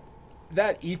 Yeah.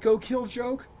 That eco kill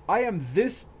joke. I am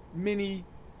this many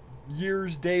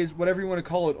years, days, whatever you want to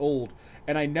call it, old,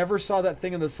 and I never saw that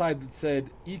thing on the side that said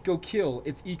eco kill.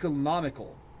 It's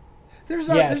economical. There's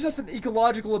nothing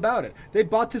ecological about it. They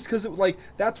bought this because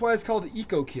that's why it's called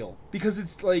eco kill, because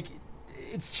it's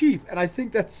cheap, and I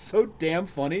think that's so damn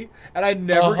funny. And I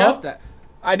never got that.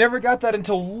 I never got that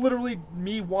until literally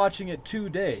me watching it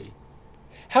today.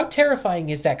 How terrifying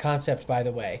is that concept, by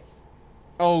the way?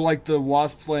 Oh, like the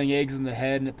wasps laying eggs in the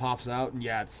head and it pops out, and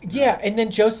and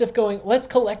then Joseph going, "Let's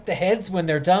collect the heads when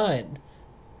they're done."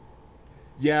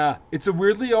 Yeah, it's a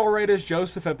weirdly alright as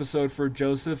Joseph episode for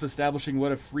Joseph establishing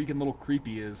what a freaking little creep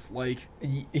he is. Like,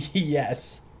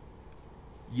 yes.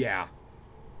 Yeah.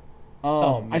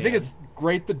 Oh, man. I think it's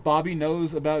great that Bobby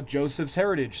knows about Joseph's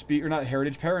heritage,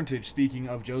 parentage. Speaking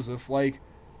of Joseph, like,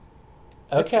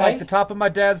 okay, it's like the top of my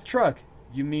dad's truck.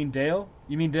 You mean Dale?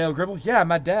 You mean Dale Gribble? Yeah,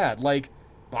 my dad. Like,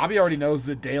 Bobby already knows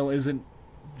that Dale isn't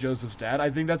Joseph's dad. I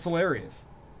think that's hilarious.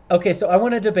 Okay, so I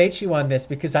want to debate you on this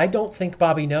because I don't think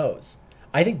Bobby knows.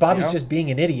 I think Bobby's just being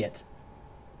an idiot.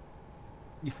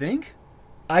 You think?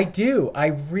 I do. I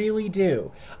really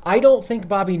do. I don't think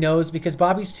Bobby knows because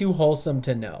Bobby's too wholesome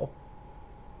to know.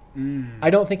 I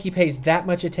don't think he pays that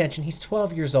much attention. He's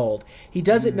 12 years old. He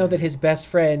doesn't know that his best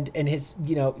friend and his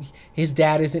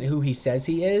dad isn't who he says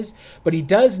he is, but he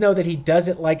does know that he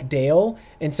doesn't like Dale,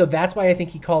 and so that's why I think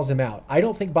he calls him out. I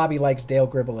don't think Bobby likes Dale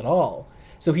Gribble at all.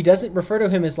 So he doesn't refer to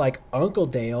him as like Uncle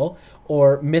Dale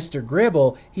or Mr.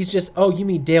 Gribble. He's just, "Oh, you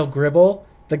mean Dale Gribble?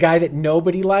 The guy that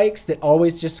nobody likes that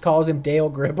always just calls him Dale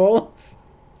Gribble?"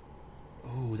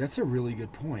 Oh, that's a really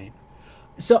good point.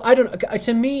 So I don't.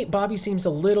 To me, Bobby seems a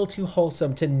little too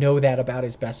wholesome to know that about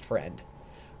his best friend.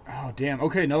 Oh, damn.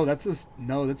 Okay, that's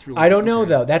really. I don't know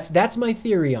though. That's my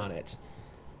theory on it.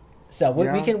 So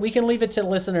we can leave it to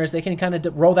listeners. They can kind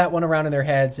of roll that one around in their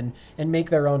heads and make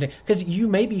their own. Because you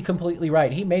may be completely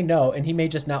right. He may know, and he may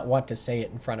just not want to say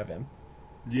it in front of him.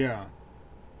 Yeah.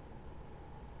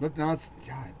 But no, it's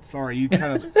God. Sorry, you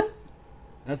kind of.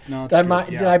 That's not.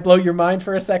 Did I blow your mind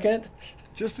for a second?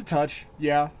 Just a touch.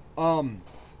 Yeah. I'm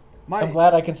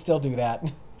glad I can still do that.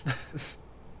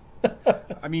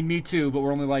 I mean, me too, but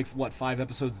we're only like, 5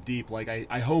 episodes deep. Like,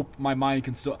 I hope my mind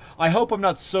can still... I hope I'm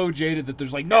not so jaded that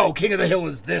there's like, no, King of the Hill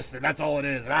is this, and that's all it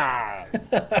is. Ah!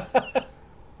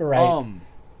 Right.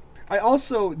 I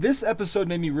also... This episode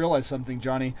made me realize something,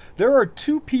 Johnny. There are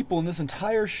 2 people in this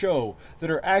entire show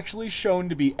that are actually shown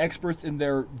to be experts in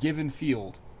their given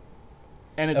field.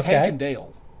 And it's Hank and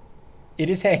Dale. It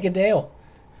is Hank and Dale.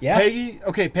 Yeah.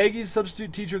 Peggy's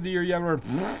substitute teacher of the year. Yeah,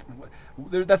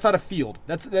 that's not a field.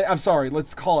 I'm sorry.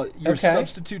 Let's call it your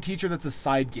substitute teacher. That's a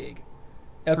side gig.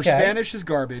 Okay. Her Spanish is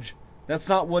garbage. That's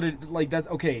not what it like. That's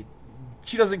okay.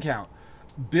 She doesn't count.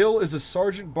 Bill is a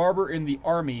sergeant barber in the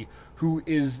army who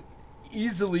is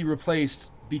easily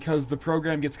replaced because the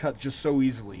program gets cut just so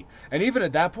easily. And even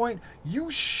at that point,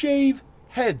 you shave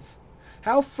heads.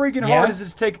 How friggin' hard is it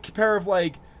to take a pair of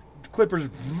like clippers?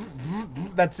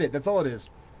 That's it. That's all it is.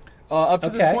 Up to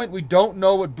this point, we don't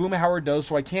know what Boomhauer does,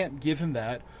 so I can't give him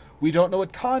that. We don't know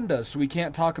what Khan does, so we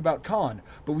can't talk about Khan.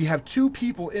 But we have 2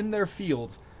 people in their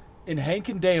fields, in Hank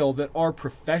and Dale, that are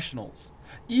professionals.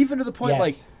 Even to the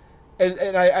point,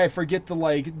 and I forget the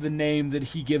name that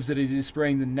he gives it as he's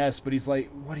spraying the nest, but he's like,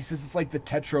 what he says, it's like the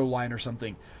Tetro line or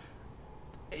something.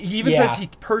 He even says he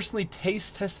personally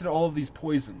taste tested all of these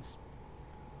poisons.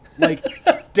 Like,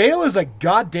 Dale is a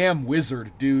goddamn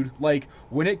wizard, dude. Like,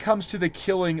 when it comes to the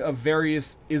killing of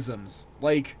various isms.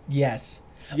 Like... Yes.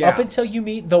 Yeah. Up until you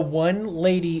meet the one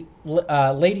lady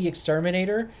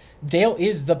exterminator, Dale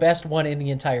is the best one in the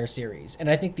entire series. And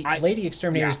I think the lady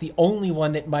exterminator is the only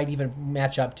one that might even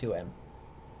match up to him.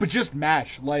 But just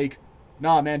match. Like,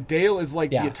 nah, man, Dale is like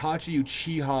the Itachi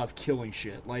Uchiha of killing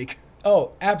shit. Like...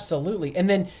 Oh, absolutely. And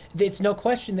then it's no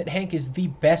question that Hank is the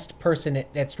best person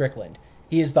at Strickland.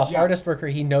 He is the hardest worker.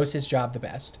 He knows his job the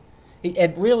best.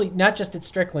 And really, not just at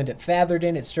Strickland, at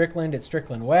Fatherton, at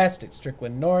Strickland West, at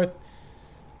Strickland North,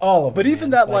 all of them. But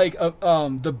even that,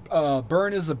 the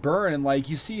burn is a burn, and, like,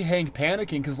 you see Hank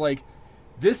panicking because, like,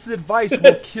 This advice will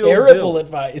That's kill terrible Bill.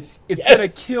 advice. It's Yes. gonna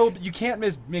kill. You can't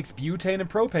mix butane and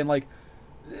propane. Like,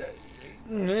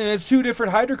 it's two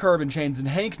different hydrocarbon chains, and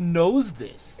Hank knows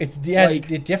this. It's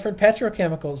Like, different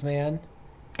petrochemicals, man.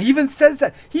 he even says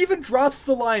that. He even drops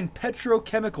the line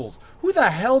petrochemicals. Who the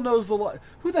hell knows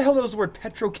Who the hell knows the word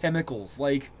petrochemicals?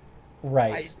 Like,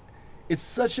 Right. it's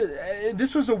such a.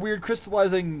 This was a weird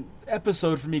crystallizing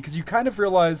episode for me because you kind of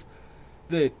realize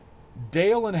that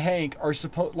Dale and Hank are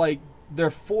they're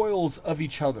foils of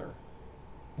each other.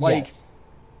 Like, yes.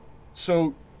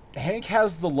 so Hank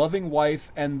has the loving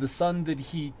wife and the son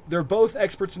that they're both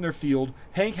experts in their field.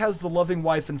 Hank has the loving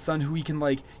wife and son who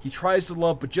he tries to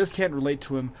love but just can't relate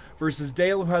to him, versus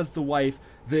Dale, who has the wife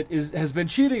that has been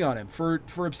cheating on him for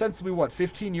ostensibly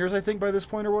 15 years, I think, by this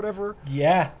point or whatever.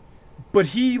 Yeah. But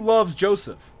he loves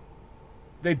Joseph.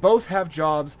 They both have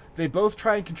jobs. They both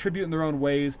try and contribute in their own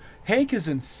ways. Hank is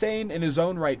insane in his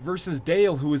own right versus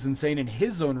Dale, who is insane in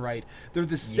his own right. They're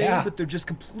the same, but they're just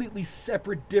completely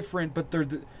separate, different, but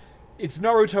it's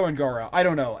Naruto and Gaara. I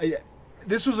don't know.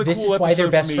 This was a cool episode for me. This is why they're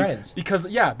best friends. Because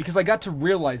I got to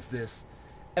realize this,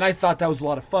 and I thought that was a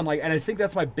lot of fun. And I think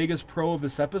that's my biggest pro of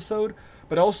this episode.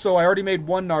 But also, I already made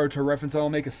one Naruto reference, and I'll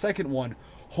make a second one.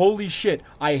 Holy shit,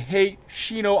 I hate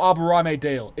Shino Aburame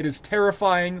Dale. It is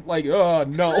terrifying. Like,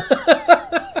 no.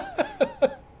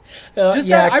 Just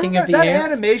that, King of the that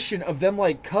Ants. animation of them,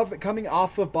 like, coming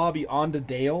off of Bobby onto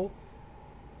Dale,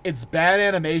 it's bad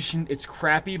animation, it's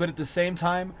crappy, but at the same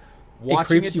time,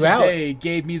 watching it today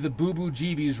gave me the boo-boo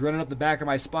jeebies running up the back of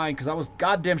my spine, because I was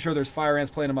goddamn sure there's fire ants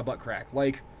playing in my butt crack.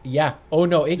 Like, yeah. Oh,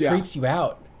 no, it creeps you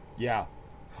out. Yeah.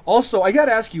 Also, I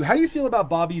gotta ask you, how do you feel about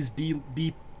Bobby's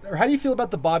or how do you feel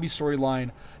about the Bobby storyline?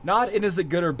 Not in is it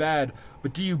good or bad,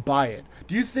 but do you buy it?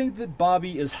 Do you think that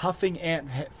Bobby is huffing ant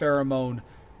pheromone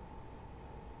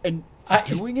and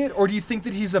doing it, or do you think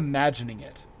that he's imagining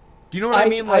it? Do you know what I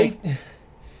mean? Like,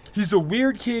 he's a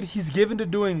weird kid. He's given to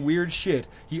doing weird shit.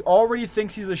 He already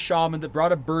thinks he's a shaman that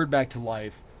brought a bird back to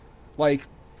life. Like,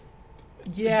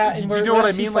 yeah, do you know what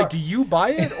I mean? Like, do you buy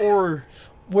it, or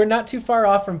we're not too far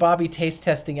off from Bobby taste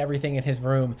testing everything in his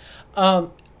room?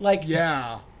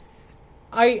 Yeah.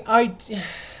 I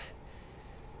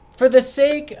for the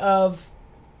sake of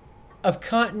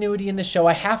continuity in the show,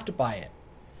 I have to buy it.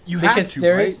 You have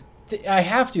to, right? I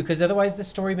have to, because otherwise the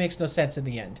story makes no sense in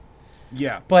the end.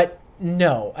 Yeah. But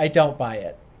no, I don't buy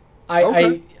it.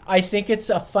 I think it's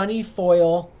a funny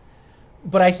foil,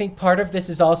 but I think part of this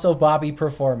is also Bobby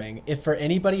performing, if for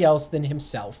anybody else than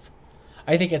himself.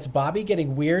 I think it's Bobby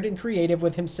getting weird and creative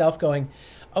with himself, going,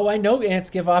 oh, I know ants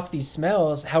give off these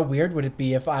smells. How weird would it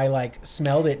be if I, like,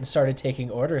 smelled it and started taking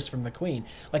orders from the queen?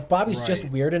 Like, Bobby's just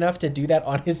weird enough to do that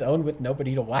on his own with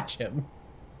nobody to watch him.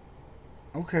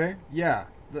 Okay, yeah.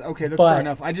 Okay, that's fair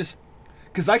enough.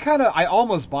 Because I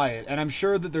almost buy it, and I'm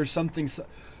sure that there's something...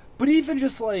 But even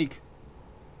just, like,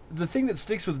 the thing that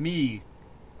sticks with me,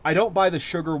 I don't buy the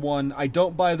sugar one, I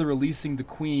don't buy the releasing the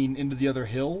queen into the other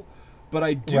hill, but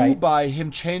I do buy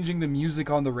him changing the music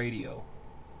on the radio.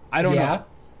 I don't know.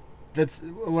 That's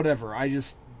whatever.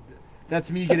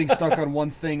 That's me getting stuck on one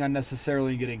thing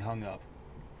unnecessarily and getting hung up.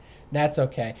 That's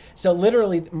okay. So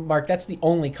literally, Mark, that's the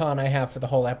only con I have for the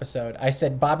whole episode. I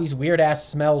said Bobby's weird ass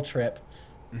smell trip.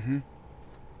 Mm-hmm.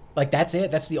 Like, that's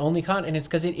it. That's the only con, and it's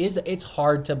because it's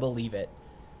hard to believe it.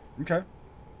 Okay.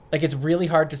 Like, it's really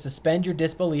hard to suspend your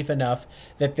disbelief enough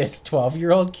that this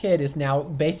 12-year-old kid is now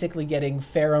basically getting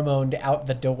pheromoned out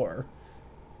the door.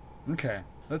 Okay.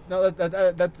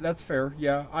 That's fair.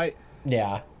 Yeah.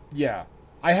 Yeah.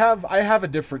 I have a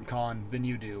different con than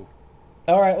you do.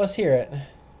 All right, let's hear it.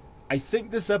 I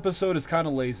think this episode is kind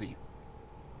of lazy.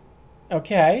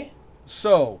 Okay.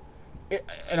 So,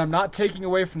 and I'm not taking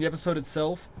away from the episode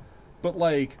itself, but,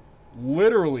 like,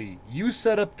 literally, you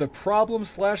set up the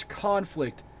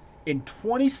problem/conflict in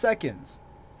 20 seconds,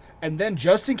 and then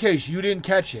just in case you didn't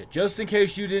catch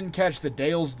the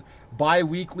Dale's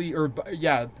bi-weekly or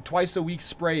twice a week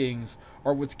sprayings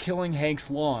are what's killing Hank's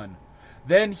lawn,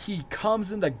 then he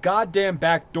comes in the goddamn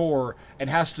back door and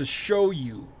has to show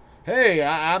you, hey,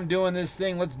 I'm doing this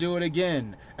thing, let's do it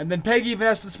again. And then Peggy even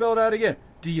has to spell it out again.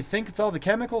 Do you think it's all the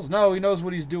chemicals? No, he knows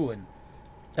what he's doing.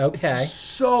 Okay. It's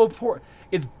so poor.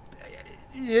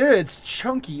 It's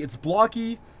chunky, it's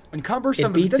blocky and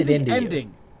cumbersome. It beats it into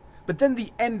you. But then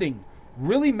the ending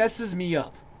really messes me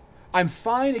up. I'm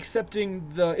fine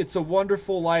accepting It's a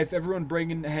Wonderful Life, everyone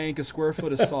bringing Hank a square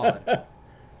foot of sod.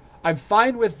 I'm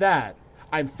fine with that.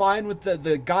 I'm fine with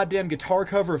the goddamn guitar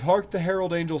cover of Hark the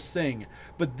Herald Angels Sing.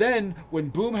 But then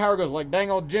when Boomhauer goes like, dang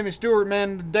old Jimmy Stewart,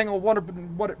 man, dang old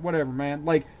whatever, man.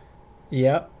 Like,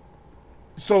 yep.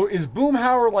 So is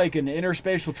Boomhauer like an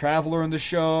interspatial traveler in the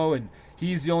show, and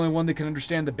he's the only one that can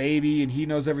understand the baby, and he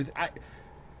knows everything.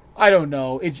 I don't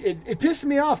know. It pissed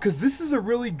me off because this is a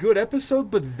really good episode,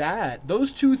 but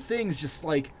those two things just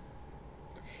like.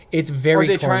 It's very. Are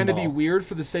they trying to be weird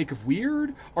for the sake of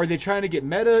weird? Are they trying to get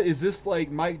meta? Is this like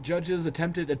Mike Judge's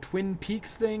attempted a Twin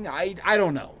Peaks thing? I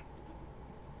don't know.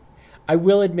 I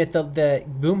will admit the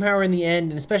Boomhauer in the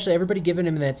end, and especially everybody giving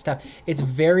him that stuff. It's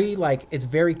very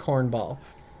cornball.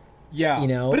 Yeah, you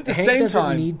know, but at the Hank same doesn't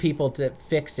time, need people to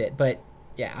fix it, but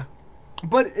yeah.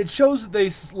 But it shows that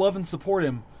they love and support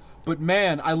him. But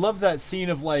man, I love that scene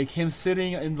of like him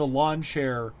sitting in the lawn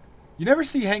chair. You never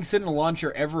see Hank sit in a lawn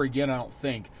chair ever again, I don't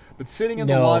think. But sitting in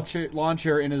the lawn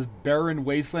chair in his barren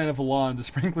wasteland of a lawn, the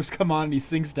sprinklers come on and he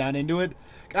sinks down into it.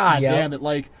 God damn it!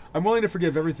 Like I'm willing to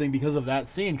forgive everything because of that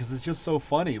scene because it's just so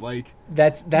funny. Like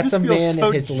that's a man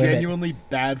at his limit. Genuinely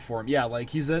bad for him. Yeah,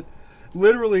 like he's at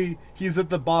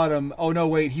the bottom. Oh no,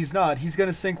 wait, he's not. He's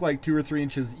gonna sink like 2 or 3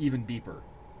 inches even deeper.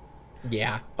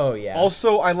 Yeah. Oh yeah.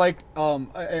 Also, I like.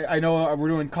 I know we're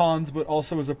doing cons, but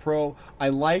also as a pro, I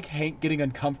like Hank getting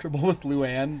uncomfortable with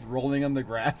Luann rolling on the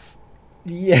grass.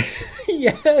 Yeah.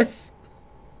 Yes.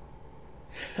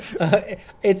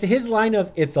 It's his line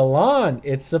of "It's a lawn.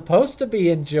 It's supposed to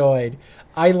be enjoyed."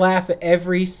 I laugh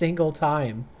every single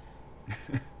time.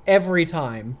 Every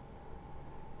time.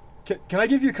 Can I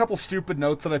give you a couple stupid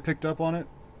notes that I picked up on it?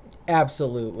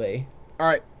 Absolutely. All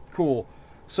right. Cool.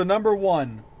 So number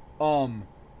 1.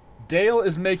 Dale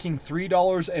is making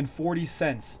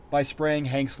 $3.40 by spraying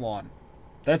Hank's lawn.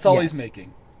 That's all he's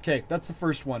making. Okay, that's the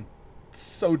first one. It's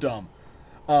so dumb.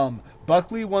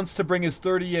 Buckley wants to bring his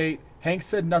 38. Hank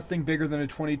said nothing bigger than a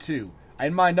 22.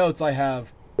 In my notes, I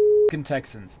have f***ing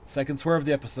Texans. Second swear of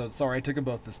the episode. Sorry, I took them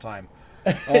both this time.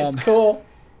 It's cool.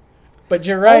 But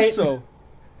you're right.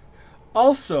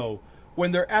 Also,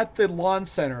 when they're at the lawn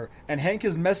center and Hank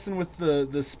is messing with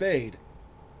the spade,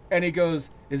 and he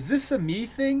goes, "Is this a me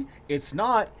thing?" It's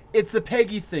not. It's a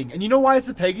Peggy thing. And you know why it's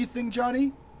a Peggy thing,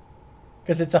 Johnny?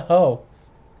 Because it's a hoe.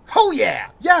 Oh,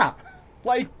 yeah. Yeah.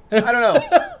 Like, I don't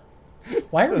know.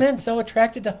 Why are men so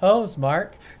attracted to hoes,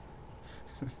 Mark?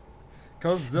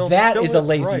 Because that is a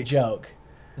lazy joke.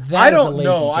 That is a lazy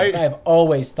joke. I've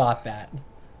always thought that.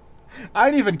 I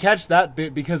didn't even catch that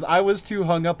bit because I was too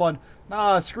hung up on,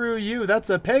 nah, screw you. That's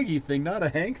a Peggy thing, not a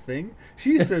Hank thing.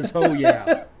 She says, oh,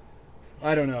 yeah.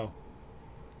 I don't know.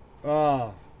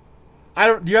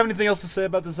 Do you have anything else to say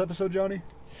about this episode, Johnny?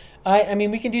 I mean,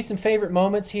 we can do some favorite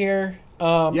moments here.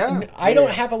 Yeah. I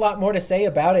don't have a lot more to say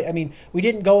about it. I mean, we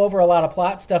didn't go over a lot of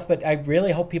plot stuff, but I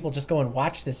really hope people just go and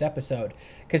watch this episode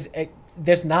because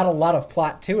there's not a lot of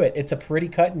plot to it. It's a pretty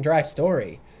cut and dry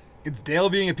story. It's Dale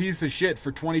being a piece of shit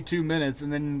for 22 minutes,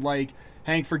 and then, like,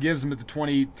 Hank forgives him at the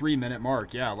 23-minute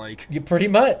mark. Yeah, like... Pretty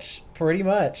much.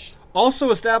 Also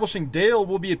establishing Dale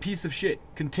will be a piece of shit.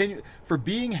 For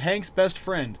being Hank's best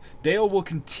friend, Dale will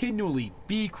continually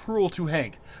be cruel to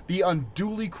Hank. Be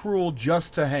unduly cruel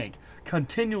just to Hank.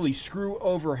 Continually screw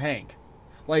over Hank.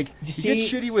 Like, he gets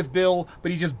shitty with Bill,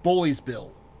 but he just bullies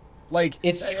Bill. Like,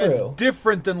 it's true. It's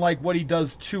different than, like, what he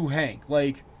does to Hank.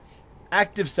 Like...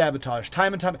 active sabotage,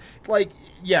 time and time. Like,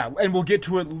 yeah, and we'll get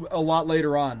to it a lot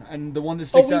later on. And the one that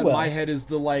sticks out in my head is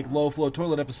the, like, low-flow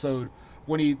toilet episode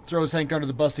when he throws Hank under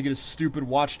the bus to get his stupid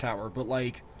watchtower. But,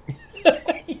 like,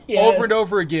 over and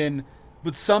over again,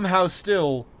 but somehow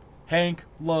still, Hank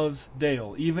loves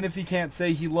Dale. Even if he can't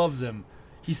say he loves him,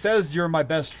 he says, "You're my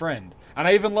best friend." And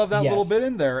I even love that little bit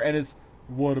in there. And it's,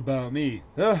 "What about me?"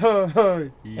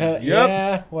 Yep.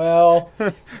 Yeah, well.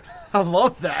 I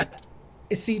love that.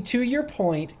 See, to your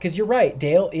point, because you're right,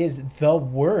 Dale is the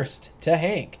worst to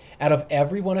Hank. Out of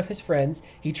every one of his friends,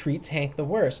 he treats Hank the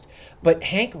worst. But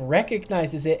Hank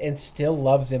recognizes it and still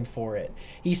loves him for it.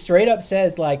 He straight up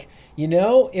says, like, you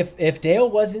know, if Dale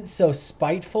wasn't so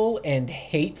spiteful and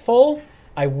hateful,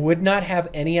 I would not have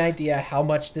any idea how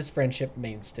much this friendship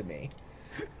means to me.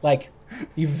 Like,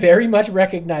 he very much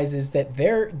recognizes that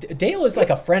Dale is like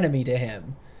a frenemy to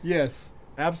him. Yes,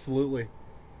 absolutely.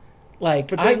 Like,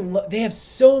 they have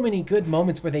so many good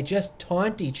moments where they just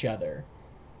taunt each other.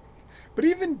 But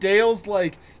even Dale's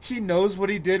like, he knows what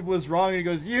he did was wrong, and he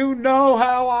goes, "You know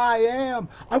how I am."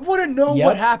 I want to know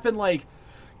what happened. Like,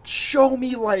 show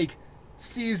me, like,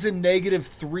 season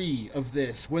 -3 of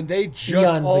this, when they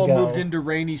just moved into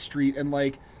Rainy Street, and,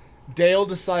 like, Dale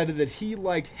decided that he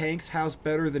liked Hank's house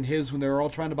better than his when they were all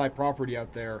trying to buy property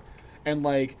out there, and,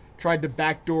 like, tried to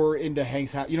backdoor into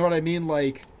Hank's house. You know what I mean?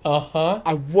 Like,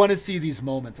 I want to see these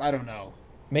moments. I don't know.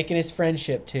 Making his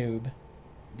friendship tube.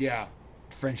 Yeah.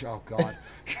 Oh, God.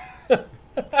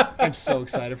 I'm so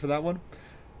excited for that one.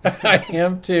 I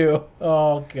am, too.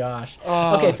 Oh, gosh.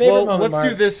 Okay, favorite moment, let's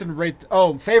do this and rate...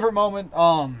 favorite moment.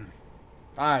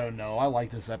 I don't know. I like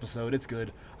this episode. It's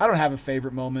good. I don't have a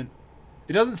favorite moment.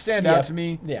 It doesn't stand out to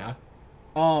me. Yeah.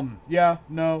 Yeah,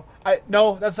 no.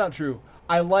 No, that's not true.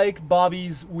 I like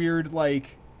Bobby's weird,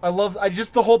 like, I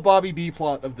just the whole Bobby B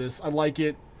plot of this. I like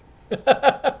it.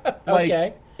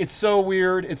 Okay. It's so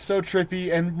weird, it's so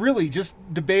trippy, and really, just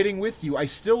debating with you, I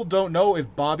still don't know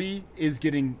if Bobby is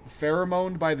getting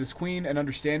pheromoned by this queen and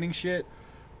understanding shit,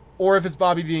 or if it's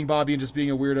Bobby being Bobby and just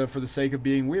being a weirdo for the sake of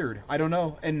being weird. I don't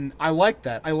know, and I like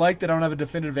that. I like that I don't have a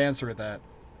definitive answer at that.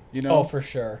 You know? Oh, for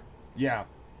sure. Yeah.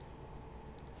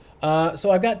 So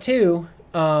I've got two.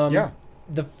 Yeah.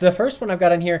 The first one I've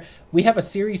got on here, we have a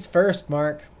series first,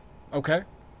 Mark. Okay.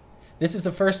 This is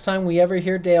the first time we ever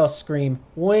hear Dale scream,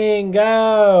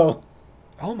 Wingo!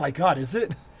 Oh my god, is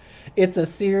it? It's a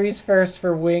series first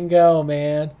for Wingo,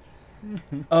 man.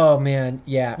 Oh, man,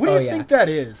 yeah. What do you think that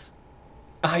is?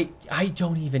 I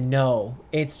don't even know.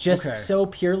 It's just so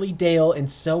purely Dale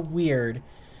and so weird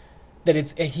that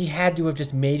he had to have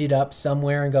just made it up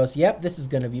somewhere and goes, yep, this is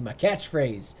going to be my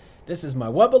catchphrase. This is my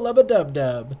wubba lubba dub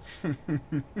dub.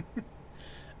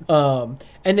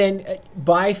 And then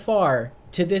by far,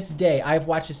 to this day, I've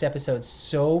watched this episode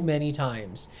so many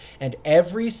times, and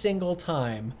every single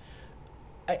time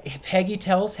Peggy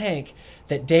tells Hank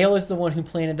that Dale is the one who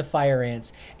planted the fire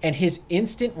ants, and his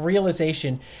instant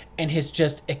realization and his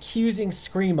just accusing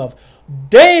scream of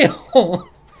Dale,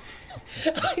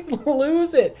 I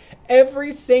lose it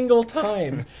every single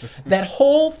time. That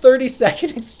whole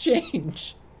 30-second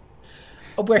exchange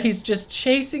where he's just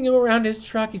chasing him around his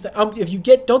truck. He's like, if you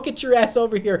don't get your ass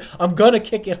over here, I'm gonna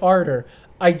kick it harder.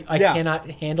 I cannot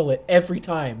handle it every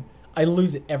time. I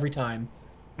lose it every time.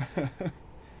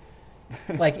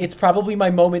 Like, it's probably my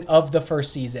moment of the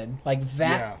first season. Like,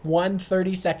 that 1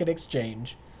 30-second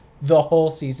exchange, the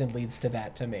whole season leads to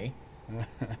that to me.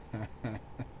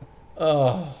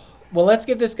 Oh, well, let's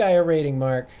give this guy a rating,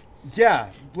 Mark. Yeah,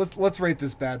 let's rate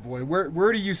this bad boy.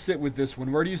 Where do you sit with this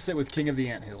one? Where do you sit with King of the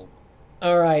Anthill?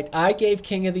 All right, I gave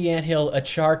King of the Anthill a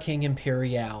Char King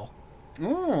Imperial.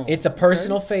 Oh, it's a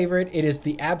personal favorite. It is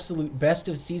the absolute best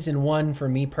of season 1 for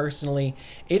me personally.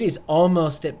 It is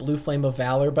almost at Blue Flame of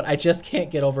Valor, but I just can't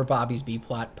get over Bobby's B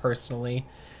plot personally.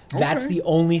 That's the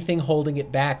only thing holding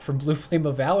it back from Blue Flame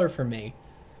of Valor for me.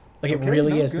 Like, it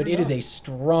really is, but it is a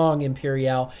strong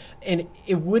Imperial, and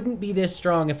it wouldn't be this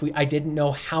strong if I didn't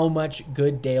know how much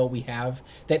good Dale we have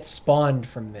that spawned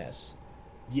from this.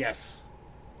 Yes.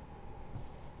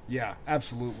 Yeah,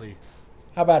 absolutely.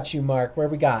 How about you, Mark? Where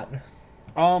we got?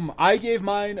 I gave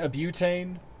mine a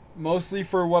butane, mostly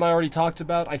for what I already talked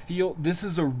about. I feel this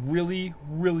is a really,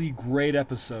 really great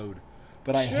episode,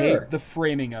 but I hate the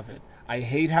framing of it. I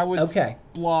hate how it's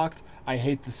blocked. I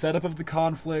hate the setup of the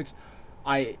conflict.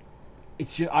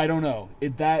 It's just, I don't know.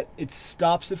 It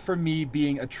stops it from me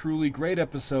being a truly great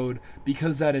episode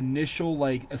because that initial,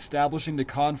 like, establishing the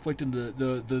conflict and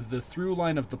the through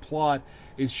line of the plot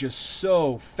is just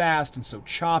so fast and so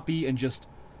choppy and just,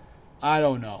 I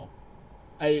don't know.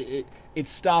 It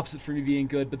stops it from me being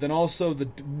good, but then also the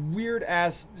weird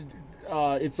ass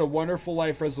It's a Wonderful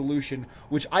Life resolution,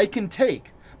 which I can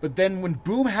take. But then when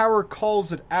Boomhauer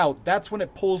calls it out, that's when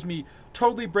it pulls me,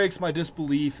 totally breaks my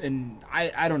disbelief, and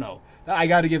I don't know. I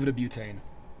got to give it a butane.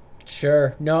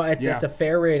 Sure. No, it's a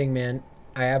fair rating, man.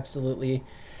 I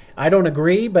don't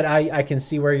agree, but I can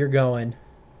see where you're going.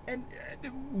 And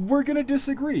we're going to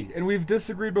disagree, and we've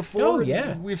disagreed before. Oh,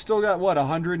 yeah. We've still got,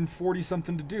 140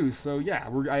 something to do. So, yeah,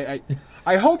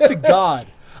 I hope to God,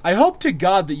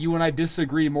 that you and I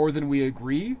disagree more than we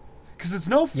agree, because it's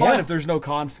no fun if there's no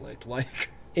conflict. Like,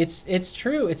 it's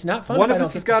true. It's not fun. One of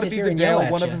us has got to be the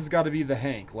Dale. One of us has got to be the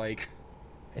Hank. Like,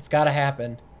 it's got to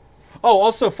happen. Oh,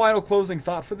 also, final closing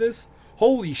thought for this.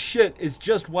 Holy shit, it's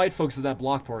just white folks at that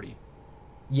block party.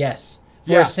 Yes.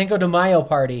 For a Cinco de Mayo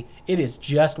party, it is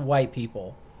just white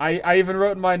people. I even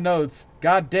wrote in my notes,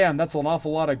 God damn, that's an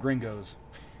awful lot of gringos.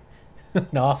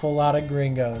 An awful lot of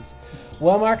gringos.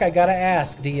 Well, Mark, I gotta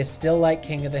ask, do you still like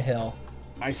King of the Hill?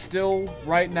 I still,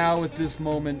 right now at this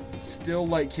moment, still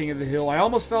like King of the Hill. I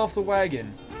almost fell off the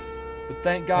wagon. But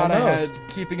thank God I had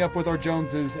Keeping Up with Our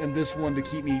Joneses and this one to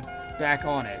keep me back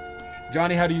on it.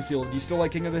 Johnny, how do you feel? Do you still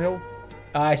like King of the Hill?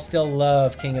 I still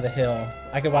love King of the Hill.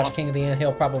 I could watch King of the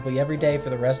Anthill probably every day for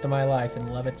the rest of my life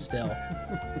and love it still.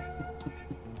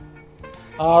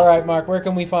 All right, Mark, where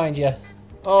can we find you?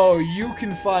 Oh, you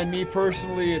can find me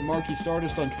personally at Marky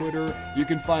Stardust on Twitter. You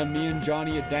can find me and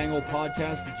Johnny at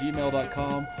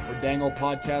danglepodcast@gmail.com or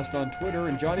danglepodcast on Twitter.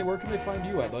 And Johnny, where can they find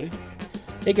you at, buddy?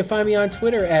 They can find me on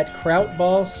Twitter at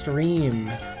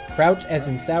Krautballstream. Kraut as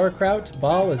in sauerkraut,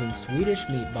 ball as in Swedish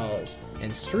meatballs,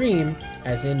 and stream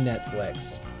as in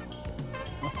Netflix.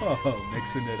 Oh,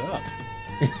 mixing it up.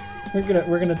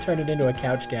 We're gonna turn it into a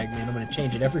couch gag, man. I'm gonna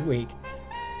change it every week.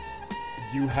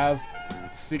 You have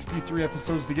 63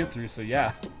 episodes to get through, so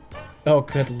yeah. Oh,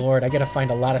 good lord! I gotta find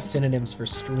a lot of synonyms for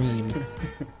stream.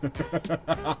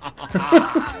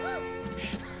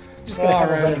 Just gonna have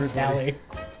a running tally.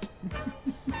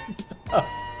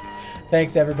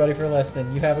 Thanks everybody for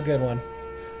listening. You have a good one.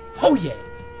 Oh yeah.